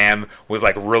Alakazam was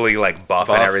like really like buff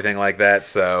and everything like that.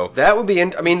 So that would be.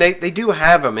 I mean, they do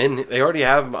have him in. They already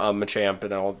have Machamp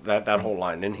and all that whole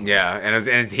line in here. Yeah,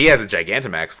 and he has a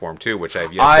Gigantamax form too, which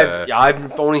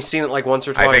I've only seen it like once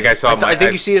or twice. I think I saw. I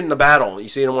think you see it in the battle. You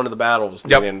see it in one of the battles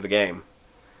near the end of the game.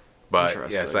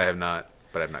 But yes, I have not.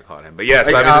 but I've not caught him. But yes,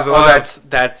 Like, I mean, there's a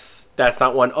lot. that's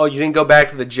not one. Oh, you didn't go back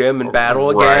to the gym and battle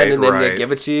again, Right, and then they right.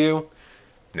 give it to you.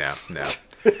 No.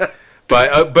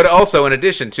 But also in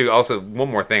addition to one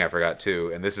more thing I forgot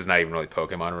too, and this is not even really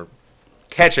Pokemon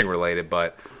catching related,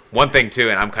 but one thing too,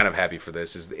 and I'm kind of happy for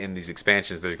this, is in these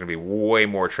expansions there's going to be way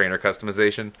more trainer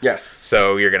customization. Yes.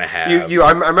 So you're going to have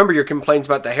I remember your complaints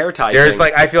about the hair type. There's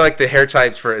I feel like the hair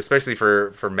types especially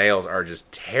for males are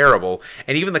just terrible,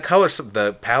 and even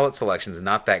the palette selection is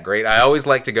not that great. I always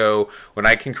like to go when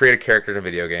I can create a character in a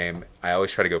video game. I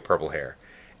always try to go purple hair,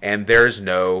 and there's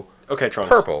no Okay, Trunks.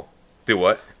 purple. Do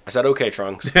what? I said okay,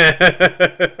 Trunks.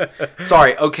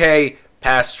 Sorry, okay,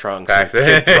 past Trunks. Past. Or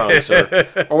Kid Trunks,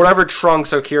 or whatever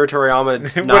Trunks Akira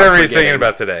Toriyama. Whatever he's thinking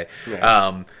about today.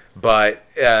 Yeah. But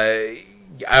I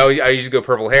usually go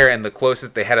purple hair, and the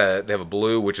closest they have a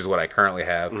blue, which is what I currently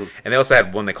have, and they also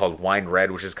had one they called wine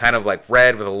red, which is kind of like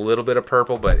red with a little bit of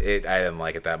purple, but I didn't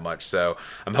like it that much. So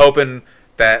I'm hoping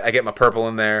that I get my purple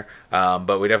in there,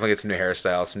 but we definitely get some new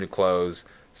hairstyles, some new clothes,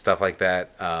 stuff like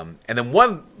that. And then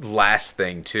one last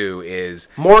thing too is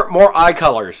more eye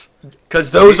colors,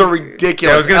 because those are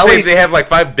ridiculous. I was gonna say they have like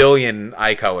 5 billion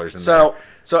eye colors in there.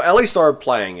 So Ellie started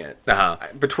playing it Uh-huh.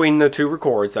 between the two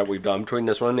records that we've done, between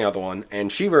this one and the other one,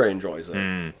 and she very enjoys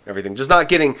it. Everything, just not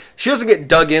getting. She doesn't get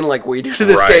dug in like we do to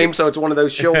this Right. game, so it's one of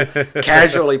those she'll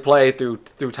casually play through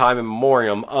time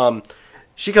immemorial.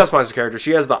 She customizes the character.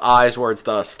 She has the eyes where it's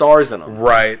the stars in them,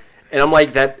 Right. and I'm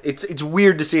like that. It's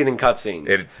weird to see it in cutscenes.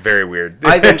 It's very weird.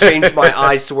 I then changed my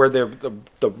eyes to where they're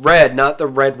the red, not the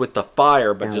red with the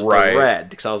fire, but just Right. the red,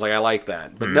 because I was like, I like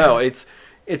that. But no, it's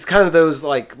kind of those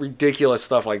like ridiculous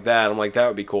stuff like that. I'm like, that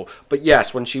would be cool. But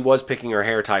yes, when she was picking her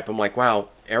hair type, I'm like, wow,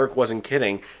 Eric wasn't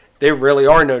kidding. There really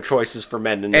are no choices for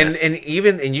men in this.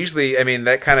 And usually, I mean,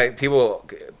 that kind of people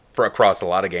across a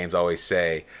lot of games always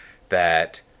say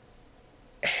that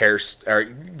hair or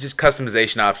just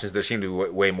customization options there seem to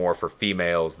be way more for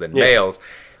females than males.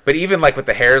 But even like with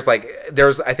the hairs, like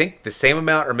there's I think the same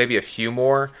amount or maybe a few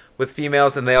more with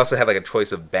females, and they also have like a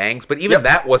choice of bangs. But even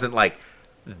that wasn't like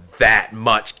that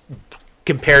much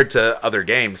compared to other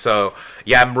games. So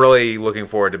yeah, I'm really looking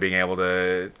forward to being able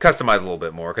to customize a little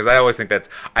bit more, because I always think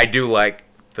I do like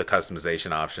the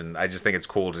customization option. I just think it's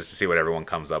cool just to see what everyone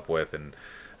comes up with, and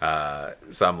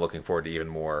so I'm looking forward to even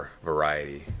more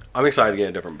variety. I'm excited to get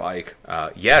a different bike.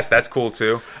 Yes, that's cool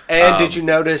too. And did you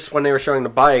notice when they were showing the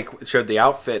bike, it showed the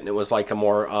outfit, and it was like a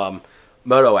more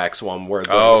Moto X one where it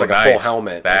was like a full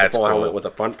helmet. That's like a full cool. helmet with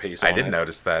a front piece on I didn't it.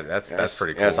 notice that. That's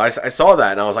pretty cool. Yes, I saw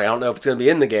that, and I was like, I don't know if it's going to be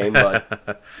in the game,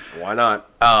 but why not?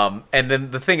 And then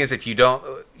the thing is, if you don't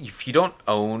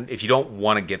want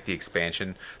to get the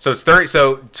expansion, so it's 30.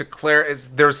 So to clear,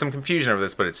 there's some confusion over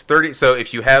this, but it's 30. So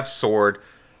if you have sword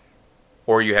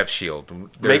or you have shield,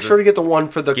 Make sure to get the one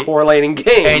for the correlating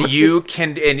game. and you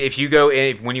can, and if you go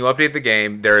in, when you update the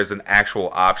game, there is an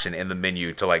actual option in the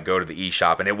menu to like go to the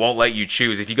eShop, and it won't let you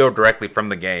choose if you go directly from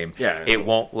the game. Yeah. It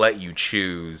won't let you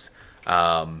choose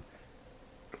the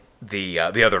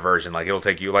other version. Like it'll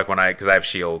take you, like because I have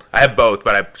shield, I have both,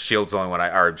 but shield's the only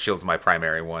one shield's my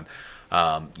primary one.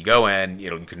 You go in,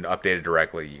 you can update it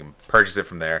directly. You can purchase it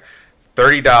from there.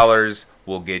 $30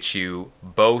 will get you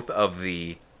both of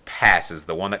the passes,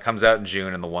 the one that comes out in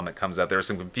June and the one that comes out. There was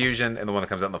some confusion, and the one that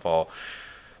comes out in the fall.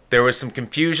 There was some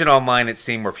confusion online, it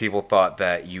seemed, where people thought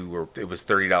that it was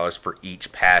 $30 for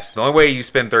each pass. The only way you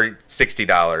spend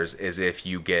 $60 is if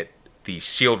you get the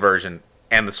shield version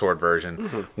and the sword version.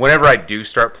 Mm-hmm. Whenever I do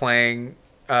start playing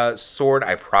sword,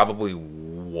 I probably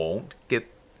won't get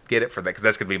it for that, because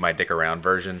that's going to be my dick around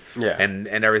version and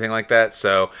everything like that.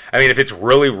 So, I mean, if it's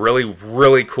really, really,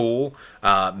 really cool,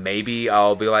 maybe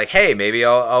I'll be like, hey, maybe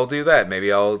I'll do that.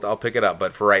 Maybe I'll pick it up.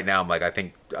 But for right now, I'm like, I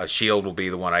think shield will be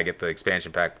the one I get the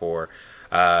expansion pack for.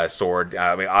 Sword,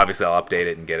 I mean, obviously I'll update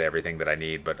it and get everything that I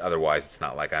need, but otherwise it's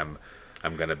not like I'm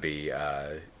going to be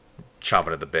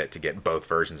chomping at the bit to get both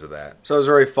versions of that. So it was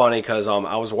very funny because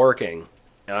I was working,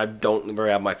 and I don't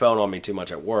really have my phone on me too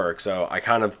much at work, so I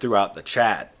kind of threw out the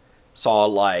chat, saw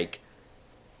like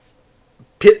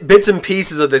bits and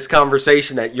pieces of this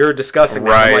conversation that you're discussing.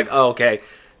 Right. I'm like, oh, okay.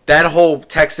 That whole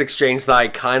text exchange that I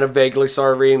kind of vaguely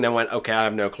started reading, then went, okay, I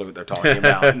have no clue what they're talking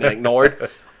about, and ignored.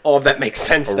 All of that makes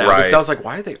sense now. Right. Because I was like,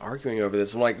 why are they arguing over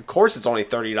this? I'm like, of course it's only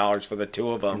 $30 for the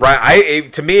two of them.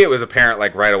 Right. To me, it was apparent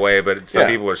like right away, but some Yeah.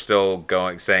 people are still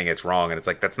saying it's wrong, and it's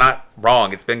like, that's not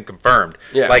wrong. It's been confirmed.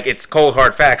 Yeah. Like, it's cold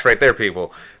hard facts right there,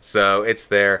 people. So it's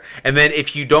there. And then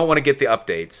if you don't want to get the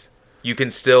updates, you can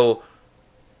still,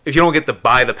 if you don't get to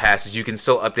buy the passes, you can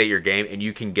still update your game, and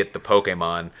you can get the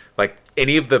Pokemon, like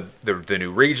any of the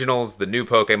new regionals, the new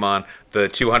Pokemon, the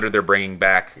 200 they're bringing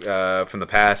back from the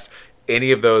past.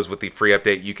 any of those with the free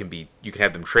update, you can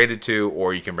have them traded to,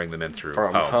 or you can bring them in through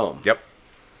From home. Yep.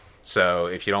 So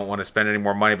if you don't want to spend any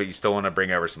more money, but you still want to bring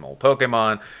over some old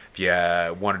Pokemon, if you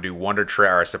want to do Wonder Trade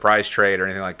or a surprise trade or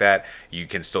anything like that, you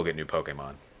can still get new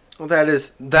Pokemon. Well, that is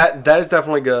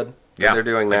definitely good that they're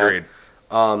doing that. Agreed.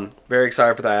 Very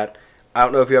excited for that. I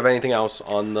don't know if you have anything else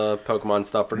on the Pokemon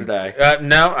stuff for today.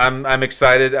 No, I'm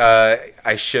excited.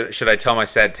 I should I tell my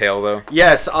sad tale though?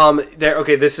 Yes.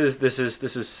 Okay. This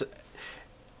is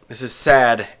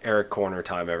sad Eric Corner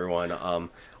time, everyone.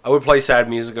 I would play sad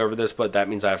music over this, but that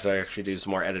means I have to actually do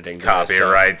some more editing.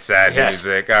 Copyright sad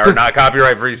music, or not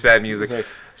copyright free sad music.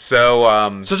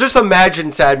 So so just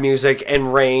imagine sad music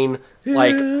and rain,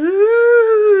 like on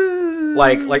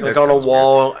a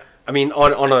wall. I mean,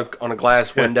 on a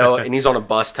glass window, and he's on a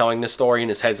bus telling the story, and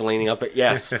his head's leaning up. But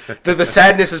yes, the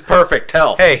sadness is perfect.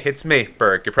 Tell. Hey, it's me,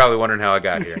 Burke. You're probably wondering how I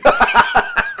got here.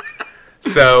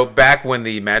 So back when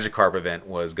the Magikarp event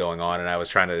was going on, and I was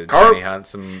trying to shiny hunt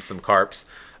some carps,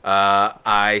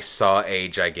 I saw a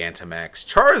Gigantamax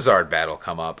Charizard battle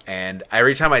come up, and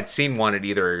every time I'd seen one, it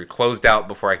either closed out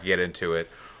before I could get into it,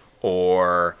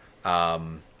 or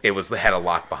it had a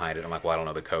lock behind it. I'm like, well, I don't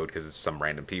know the code because it's some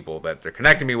random people that they're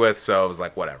connecting me with, so I was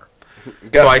like, whatever.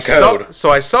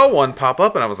 So I saw one pop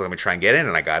up, and I was like, let me try and get in,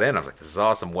 and I got in. I was like, this is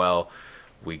awesome. Well,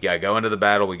 I go into the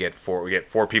battle. We get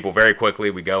four people very quickly.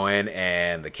 We go in,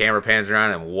 and the camera pans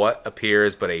around, and what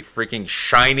appears but a freaking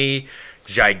shiny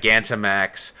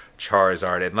Gigantamax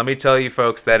Charizard. And let me tell you,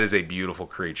 folks, that is a beautiful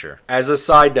creature. As a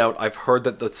side note, I've heard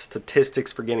that the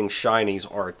statistics for getting shinies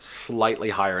are slightly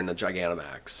higher in the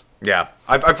Gigantamax. Yeah.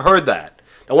 I've heard that.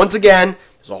 Now, once again,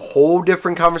 there's a whole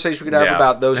different conversation we could have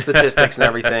about those statistics and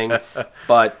everything.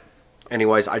 But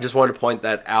anyways, I just wanted to point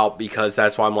that out because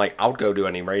that's why I'm like, I'll go do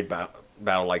any raid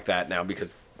battle like that now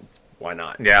because why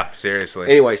not? Yeah, seriously.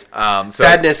 Anyways,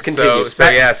 sadness continues.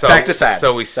 Back to sad.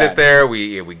 So we sit there,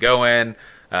 we go in,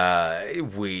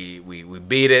 we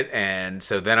beat it, and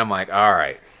so then I'm like, all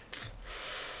right,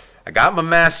 I got my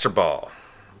Master Ball.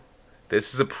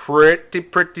 This is a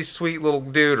pretty sweet little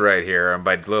dude right here, and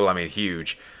by little I mean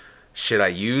huge. Should I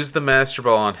use the Master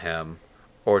Ball on him,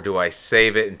 or do I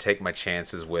save it and take my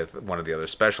chances with one of the other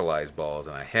specialized balls?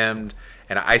 And I hemmed,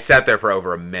 and I sat there for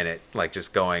over a minute, like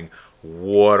just going,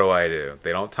 what do I do?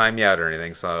 They don't time me out or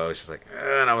anything, so I was just like,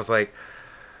 and I was like,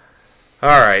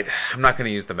 all right, I'm not going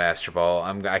to use the Master Ball.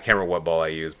 I can't remember what ball I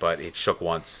used, but it shook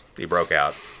once, he broke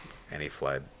out, and he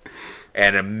fled.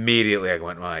 And immediately I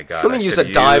went, my God, I use a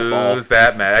dive ball.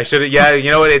 That, man. I should have, yeah, you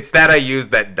know what? It's that I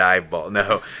used that dive ball.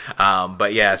 No.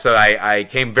 But yeah, so I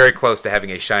came very close to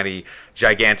having a shiny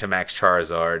Gigantamax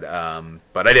Charizard,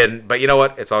 but I didn't. But you know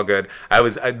what? It's all good.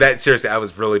 Seriously, I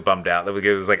was really bummed out. It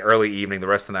was like early evening. The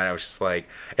rest of the night, I was just like,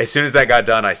 as soon as that got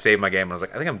done, I saved my game. And I was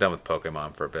like, I think I'm done with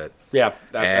Pokemon for a bit. Yeah,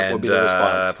 that would be the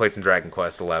response. I played some Dragon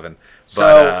Quest XI.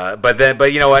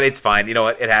 But you know what? It's fine. You know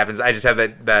what? It happens. I just have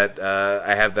that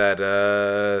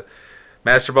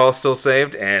Master Ball still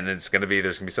saved, and there's gonna be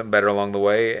something better along the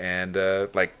way. And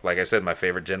like I said, my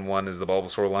favorite Gen 1 is the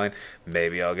Bulbasaur line.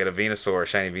 Maybe I'll get a Venusaur,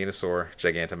 shiny Venusaur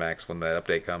Gigantamax when that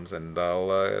update comes, and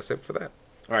I'll save for that.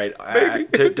 All right.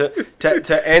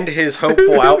 To end his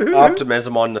hopeful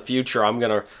optimism on the future, I'm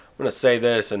gonna say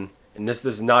this, and this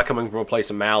is not coming from a place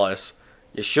of malice.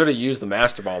 You should have used the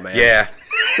Master Ball, man. Yeah.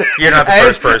 You're not the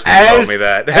first person to tell me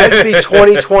that. As the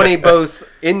 2020, both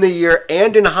in the year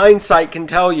and in hindsight, can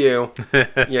tell you,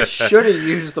 you should have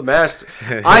used the Master.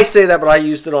 I say that, but I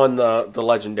used it on the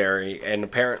Legendary, and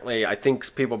apparently I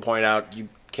think people point out you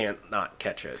can't not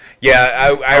catch it.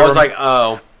 Yeah, I was like,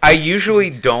 oh. I usually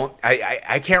don't.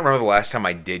 I can't remember the last time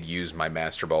I did use my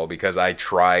Master Ball because I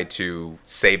try to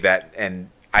save that, and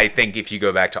I think if you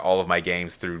go back to all of my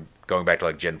games through going back to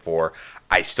like Gen 4,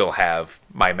 I still have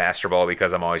my Master Ball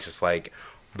because I'm always just like,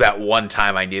 that one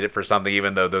time I need it for something,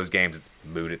 even though those games, it's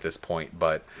moot at this point.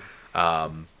 But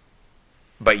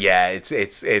yeah,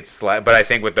 it's like, but I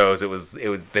think with those, it was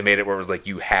they made it where it was like,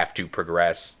 you have to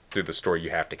progress through the story,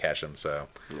 you have to catch them. So,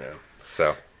 yeah.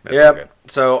 So, yeah. Good.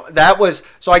 So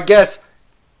I guess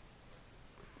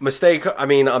mistake. I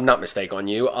mean, I'm not mistake on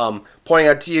you. Pointing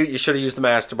out to you, you should have used the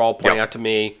Master Ball. Pointing out to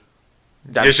me,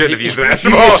 you shouldn't have used the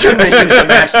Master Ball. You shouldn't have used the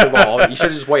Master Ball. You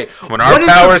should just wait. When our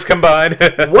powers combine.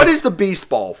 What is the Beast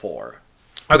Ball for?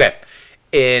 Okay.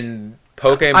 In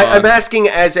Pokemon... I'm asking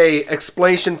as a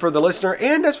explanation for the listener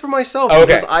and as for myself. Okay.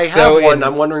 Because I have one.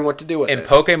 I'm wondering what to do with it. In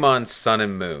Pokemon Sun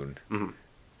and Moon,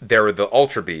 there were the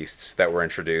Ultra Beasts that were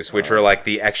introduced, which were like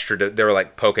the extra... They were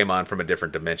like Pokemon from a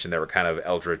different dimension. They were kind of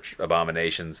eldritch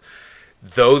abominations.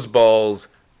 Those balls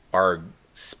are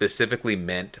specifically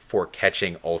meant for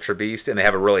catching Ultra Beast, and they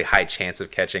have a really high chance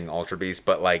of catching Ultra Beast,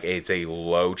 but like it's a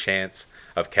low chance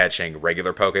of catching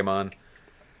regular Pokemon.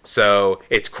 So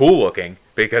it's cool looking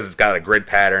because it's got a grid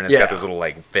pattern. It's got those little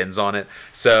like fins on it.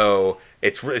 So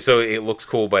it looks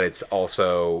cool, but it's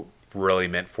also really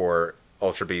meant for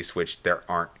Ultra Beasts, which there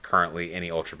aren't currently any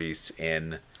Ultra Beasts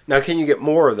in. Now, can you get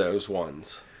more of those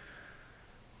ones?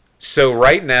 So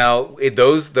right now,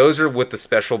 those are with the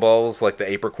special balls, like the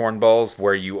Apricorn balls,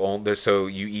 where you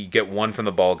get one from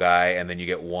the ball guy, and then you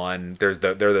get one. There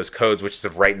are those codes, which as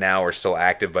of right now are still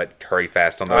active, but hurry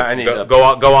fast on those. Go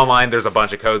online. There's a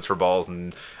bunch of codes for balls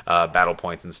and battle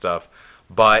points and stuff.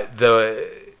 But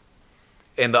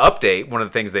in the update, one of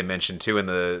the things they mentioned too in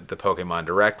the Pokemon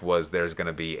Direct was there's going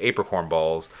to be Apricorn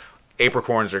balls.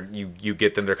 Apricorns are you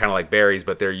get them, they're kind of like berries,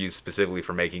 but they're used specifically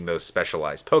for making those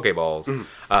specialized Pokeballs.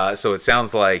 So it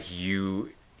sounds like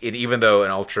even though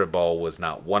an Ultra Ball was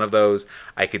not one of those,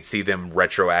 I could see them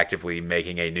retroactively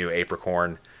making a new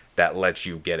Apricorn that lets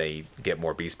you get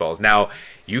more Beast Balls. Now,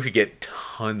 you could get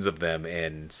tons of them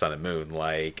in Sun and Moon,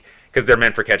 like, because they're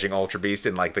meant for catching Ultra Beast,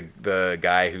 and like the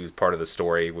guy who's part of the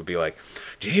story would be like,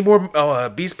 "Do you need more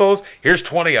Beast Balls? Here's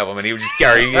 20 of them," and he would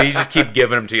just keep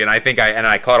giving them to you. And I think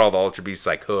I caught all the Ultra Beasts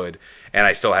I could, and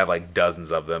I still have like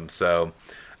dozens of them. So,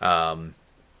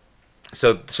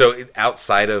 so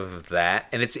outside of that,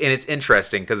 and it's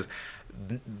interesting because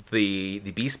the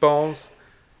Beast Balls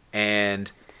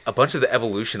and a bunch of the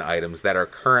evolution items that are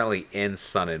currently in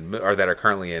Sun and Moon, or that are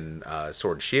currently in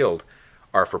Sword and Shield,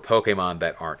 are for Pokemon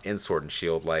that aren't in Sword and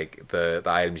Shield, like the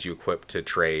items you equip to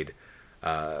trade.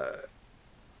 Some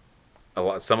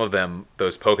of them,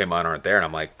 those Pokemon aren't there, and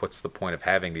I'm like, what's the point of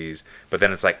having these? But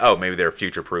then it's like, oh, maybe they're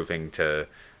future proofing to,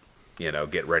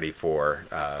 get ready for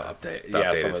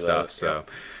updated stuff. So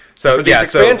for these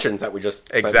expansions that we just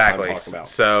spent exactly time talking about.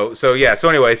 So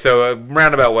anyway, a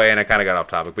roundabout way, and I kind of got off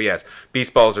topic, but yes,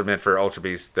 Beast Balls are meant for Ultra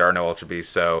Beasts. There are no Ultra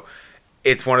Beasts, so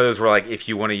it's one of those where, like, if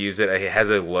you want to use it, it has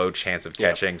a low chance of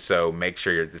catching, so make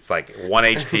sure it's like 1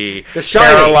 HP, the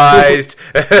shiny. Paralyzed.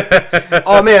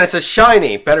 Oh man, it's a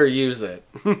shiny. Better use it.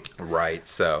 Right.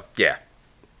 So yeah.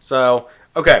 So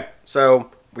okay. So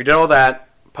we did all that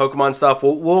Pokemon stuff.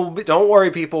 We'll don't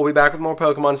worry, people. We'll be back with more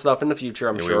Pokemon stuff in the future.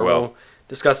 I'm sure we'll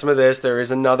discuss some of this. There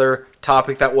is another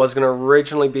topic that was going to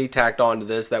originally be tacked onto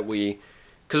this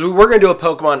because we were going to do a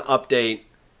Pokemon update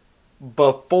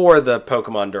before the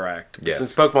Pokemon Direct. Yes.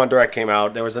 Since Pokemon Direct came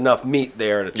out, there was enough meat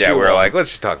there to chew on. Yeah, we were like, let's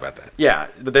just talk about that. Yeah,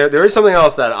 but there is something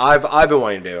else that I've been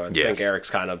wanting to do. I think Eric's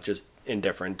kind of just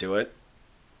indifferent to it.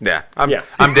 Yeah, I'm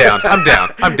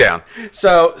down.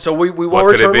 So we will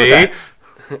return with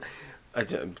that.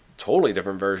 A totally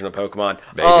different version of Pokemon.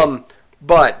 Maybe.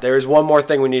 But there is one more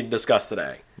thing we need to discuss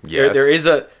today. Yes.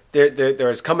 There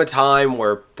has come a time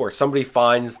where somebody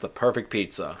finds the perfect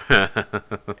pizza.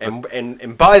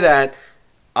 and by that,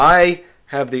 I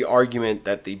have the argument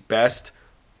that the best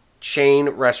chain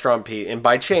restaurant pizza, and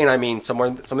by chain I mean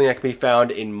something that can be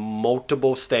found in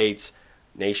multiple states,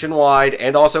 nationwide,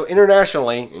 and also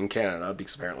internationally in Canada,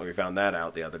 because apparently we found that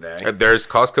out the other day. There's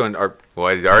Costco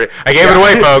I gave it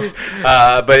away, folks.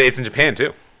 But it's in Japan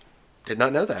too. Did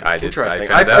not know that. Interesting.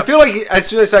 I feel like as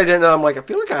soon as I didn't know, I'm like, I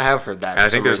feel like I have heard that. And I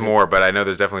think there's more, but I know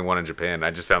there's definitely one in Japan.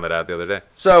 I just found that out the other day.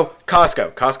 So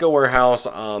Costco warehouse,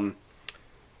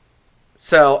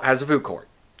 has a food court.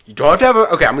 You don't have to have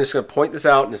okay, I'm just going to point this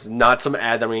out, and this is not some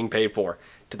ad that I'm being paid for.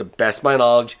 To the best of my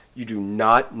knowledge, you do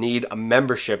not need a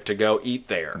membership to go eat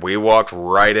there. We walked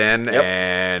right in,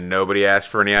 and nobody asked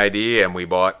for any ID, and we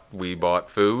bought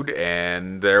food,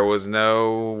 and there was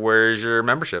no, where's your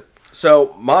membership?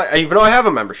 So even though I have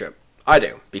a membership, I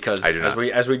do, because I do not.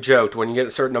 as we joked, when you get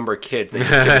a certain number of kids, they just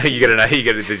give it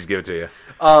they just give it to you.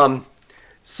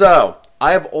 So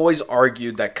I have always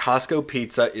argued that Costco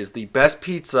pizza is the best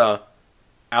pizza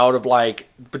out of, like,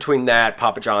 between that,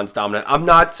 Papa John's, Domino's. I'm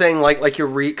not saying like you're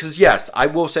because yes, I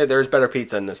will say there's better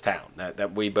pizza in this town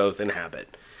that we both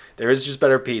inhabit. There is just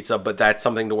better pizza, but that's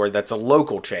something to where that's a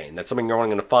local chain. That's something you're only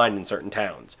going to find in certain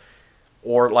towns.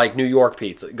 Or like New York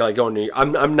pizza, like going to.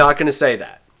 I'm not going to say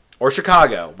that. Or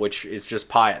Chicago, which is just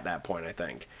pie at that point. I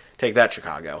think. Take that,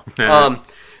 Chicago.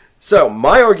 So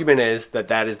my argument is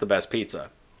that is the best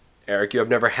pizza. Eric, you have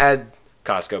never had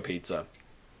Costco pizza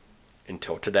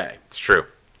until today. It's true.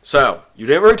 So you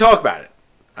didn't really talk about it.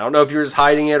 I don't know if you were just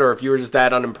hiding it or if you were just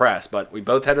that unimpressed, but we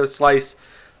both had a slice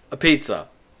of pizza.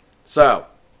 So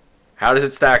how does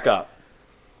it stack up?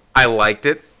 I liked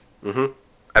it. Mm-hmm.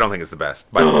 I don't think it's the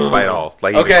best by at all.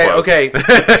 Like, okay.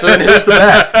 So then who's the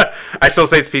best? I still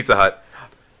say it's Pizza Hut.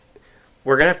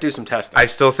 We're going to have to do some testing. I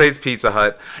still say it's Pizza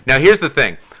Hut. Now, here's the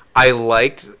thing. I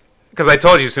liked because I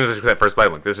told you as soon as I took that first bite,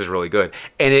 I'm like, this is really good.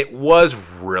 And it was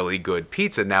really good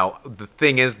pizza. Now, the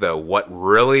thing is, though, what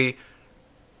really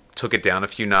took it down a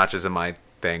few notches in my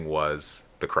thing was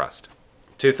the crust.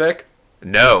 Too thick?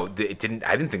 No, it didn't.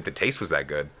 I didn't think the taste was that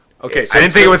good. Okay, I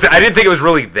didn't think it was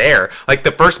really there. Like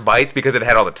the first bites, because it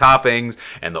had all the toppings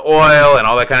and the oil and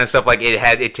all that kind of stuff. Like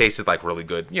it tasted like really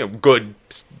good, good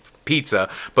pizza.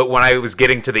 But when I was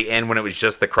getting to the end, when it was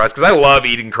just the crust, because I love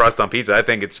eating crust on pizza, I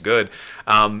think it's good.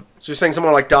 So you're saying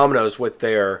someone like Domino's with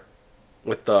the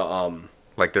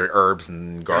like their herbs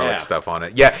and garlic stuff on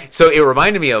it. Yeah. So it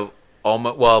reminded me of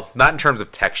almost, well, not in terms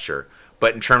of texture,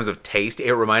 but in terms of taste,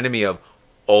 it reminded me of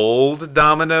old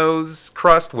Domino's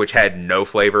crust, which had no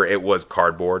flavor. It was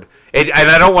cardboard. And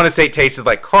I don't want to say it tasted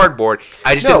like cardboard.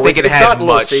 I just didn't think it had not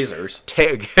much. Little Caesars.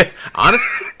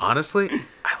 Honestly,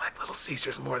 I like Little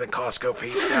Caesars more than Costco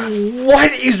pizza.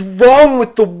 What is wrong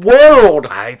with the world?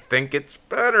 I think it's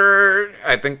better.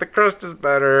 I think the crust is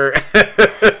better.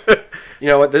 You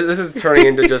know what? This is turning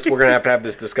into just, we're going to have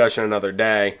this discussion another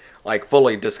day. Like,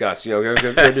 fully discussed. Go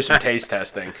do some taste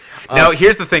testing. Now,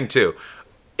 here's the thing, too.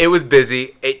 It was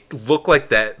busy. It looked like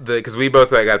that, because we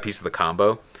both got a piece of the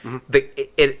combo.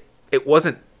 Mm-hmm. It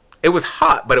wasn't, it was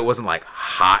hot, but it wasn't like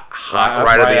hot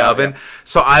right out of the oven. Yeah.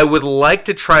 So I would like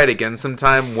to try it again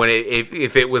sometime when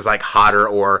if it was like hotter,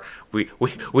 or we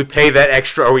pay that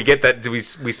extra, or we get that, we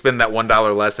spend that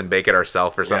 $1 less and bake it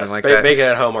ourselves or something like that. Bake it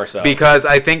at home ourselves. Because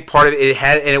I think part of it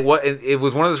had, and it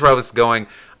was one of those where I was going,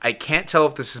 I can't tell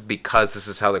if this is because this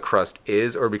is how the crust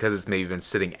is, or because it's maybe been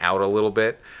sitting out a little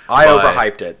bit. I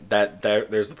overhyped it.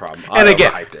 There's the problem. And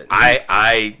again,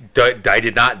 I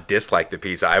did not dislike the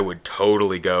pizza. I would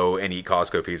totally go and eat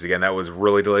Costco pizza again. That was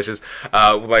really delicious.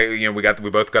 We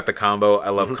both got the combo. I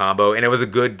love combo, and it was a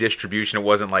good distribution. It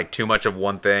wasn't like too much of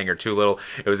one thing or too little.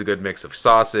 It was a good mix of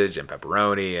sausage and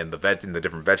pepperoni and the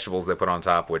different vegetables they put on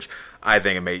top, which I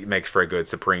think it makes for a good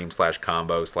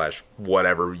supreme/combo/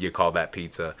 whatever you call that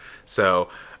pizza. So,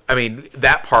 I mean,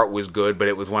 that part was good, but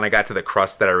it was when I got to the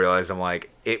crust that I realized, I'm like,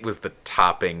 it was the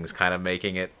toppings kind of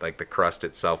making it, like the crust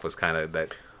itself was kind of,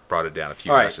 that brought it down a few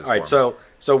notches. All right, so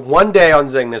one day on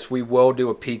Zingness, we will do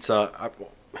a pizza.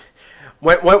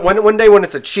 One day when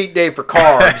it's a cheat day for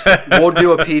carbs, we'll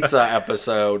do a pizza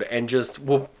episode, and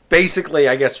we'll basically,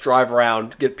 I guess, drive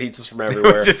around, get pizzas from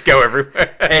everywhere. Just go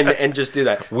everywhere. and just do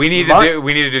that. We need to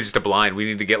do just a blind. We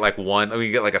need to get like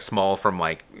a small from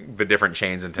like the different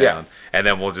chains in town, and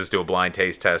then we'll just do a blind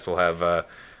taste test. We'll have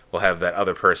that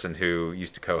other person who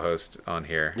used to co-host on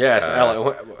here. Yes,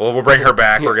 Ellen. We'll bring her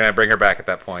back. We're gonna bring her back at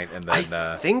that point, and then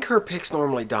I think her pick's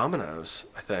normally Domino's.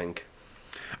 I think.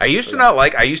 I used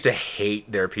to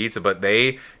hate their pizza, but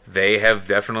they have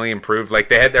definitely improved.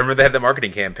 Like remember they had the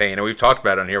marketing campaign, and we've talked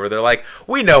about it on here, where they're like,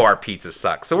 we know our pizza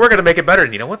sucks, so we're going to make it better.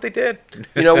 And you know what they did?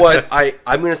 You know what?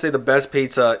 I'm going to say the best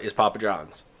pizza is Papa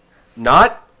John's.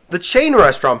 Not the chain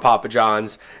restaurant Papa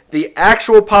John's, the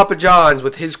actual Papa John's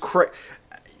with his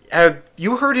have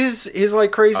you heard his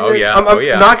like craziness? Oh yeah. I'm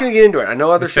not going to get into it. I know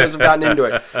other shows have gotten into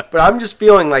it, but I'm just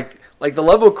feeling like the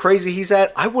level of crazy he's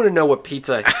at, I want to know what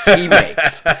pizza he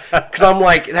makes. Because I'm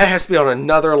like, that has to be on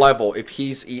another level if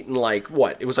he's eaten like,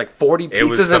 what? It was like 40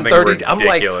 pizzas in 30 days. I'm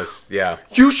like, yeah.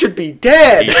 You should be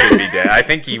dead. He should be dead. I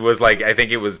think it was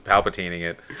Palpatining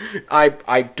it.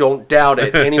 I don't doubt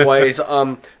it. Anyways,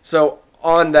 so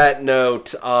on that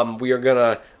note, we are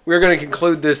gonna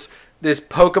conclude this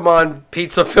Pokemon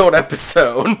pizza-filled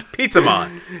episode.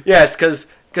 Pizzamon. Yes,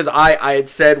 because I had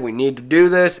said we need to do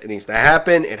this. It needs to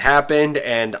happen. It happened,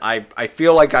 and I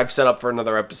feel like I've set up for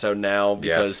another episode now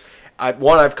because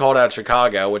I've called out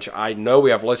Chicago, which I know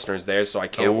we have listeners there, so I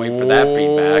can't wait for that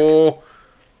feedback.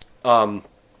 And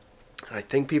I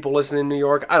think people listen in New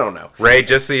York. I don't know. Ray,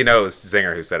 just so you know, it was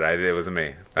Zinger who said it. It wasn't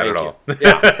me. Not at all.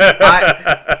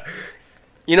 Yeah.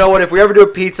 You know what? If we ever do a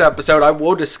pizza episode, I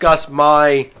will discuss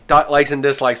my likes and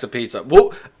dislikes of pizza.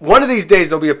 One of these days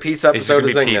there'll be a pizza episode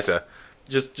of Zingness.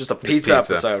 Just a pizza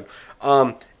episode.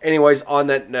 Anyways, on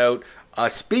that note,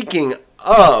 speaking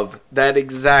of that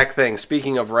exact thing,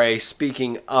 speaking of Ray,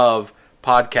 speaking of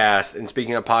podcasts, and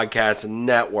speaking of podcast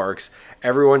networks,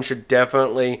 everyone should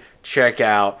definitely check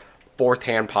out Fourth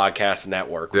Hand Podcast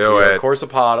Network. Do it. Of course, a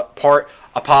part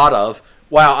of.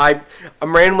 Wow,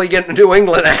 I'm randomly getting a New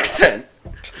England accent.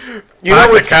 You know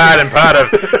what's part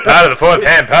of the Fourth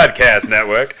Hand Podcast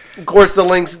Network. Of course, the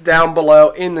links down below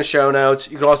in the show notes.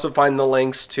 You can also find the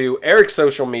links to Eric's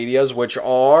social medias, which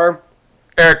are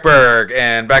Eric Berg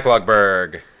and Backlog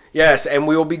Berg. Yes, and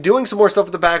we will be doing some more stuff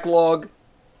with the backlog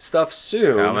stuff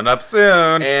soon. Coming up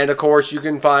soon. And of course, you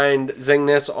can find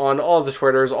Zingness on all the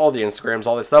Twitters, all the Instagrams,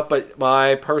 all that stuff. But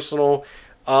my personal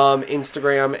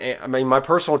Instagram. I mean, my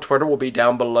personal Twitter will be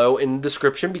down below in the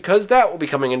description because that will be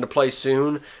coming into play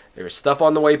soon. There's stuff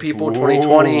on the way, people.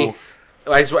 2020.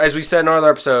 As we said in our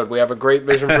other episode, we have a great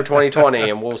vision for 2020,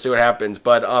 and we'll see what happens.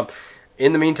 But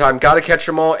in the meantime, got to catch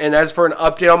them all. And as for an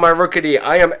update on my Rookity,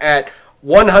 I am at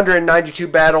 192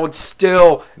 battled,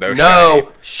 still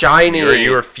no shiny.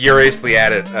 You were furiously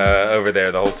at it over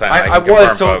there the whole time. I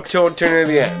was till near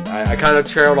the end. I kind of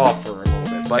trailed off for a little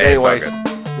bit. But anyways,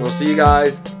 we'll see you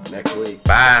guys next week.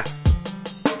 Bye.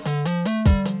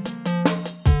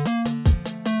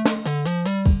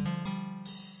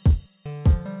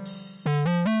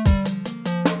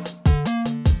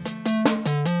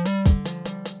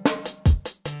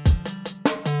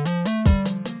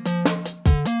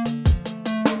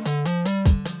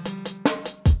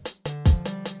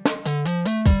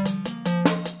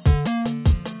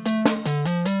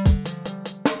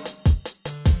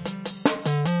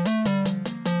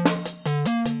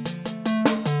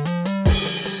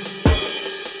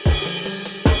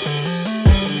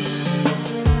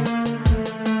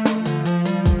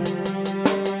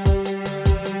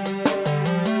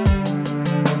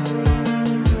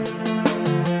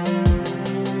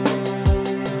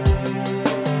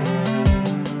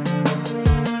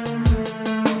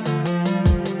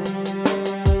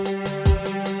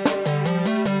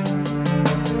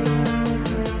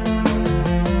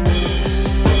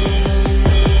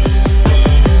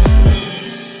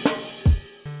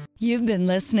 You've been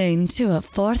listening to a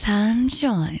Fourth Hand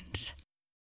Joint.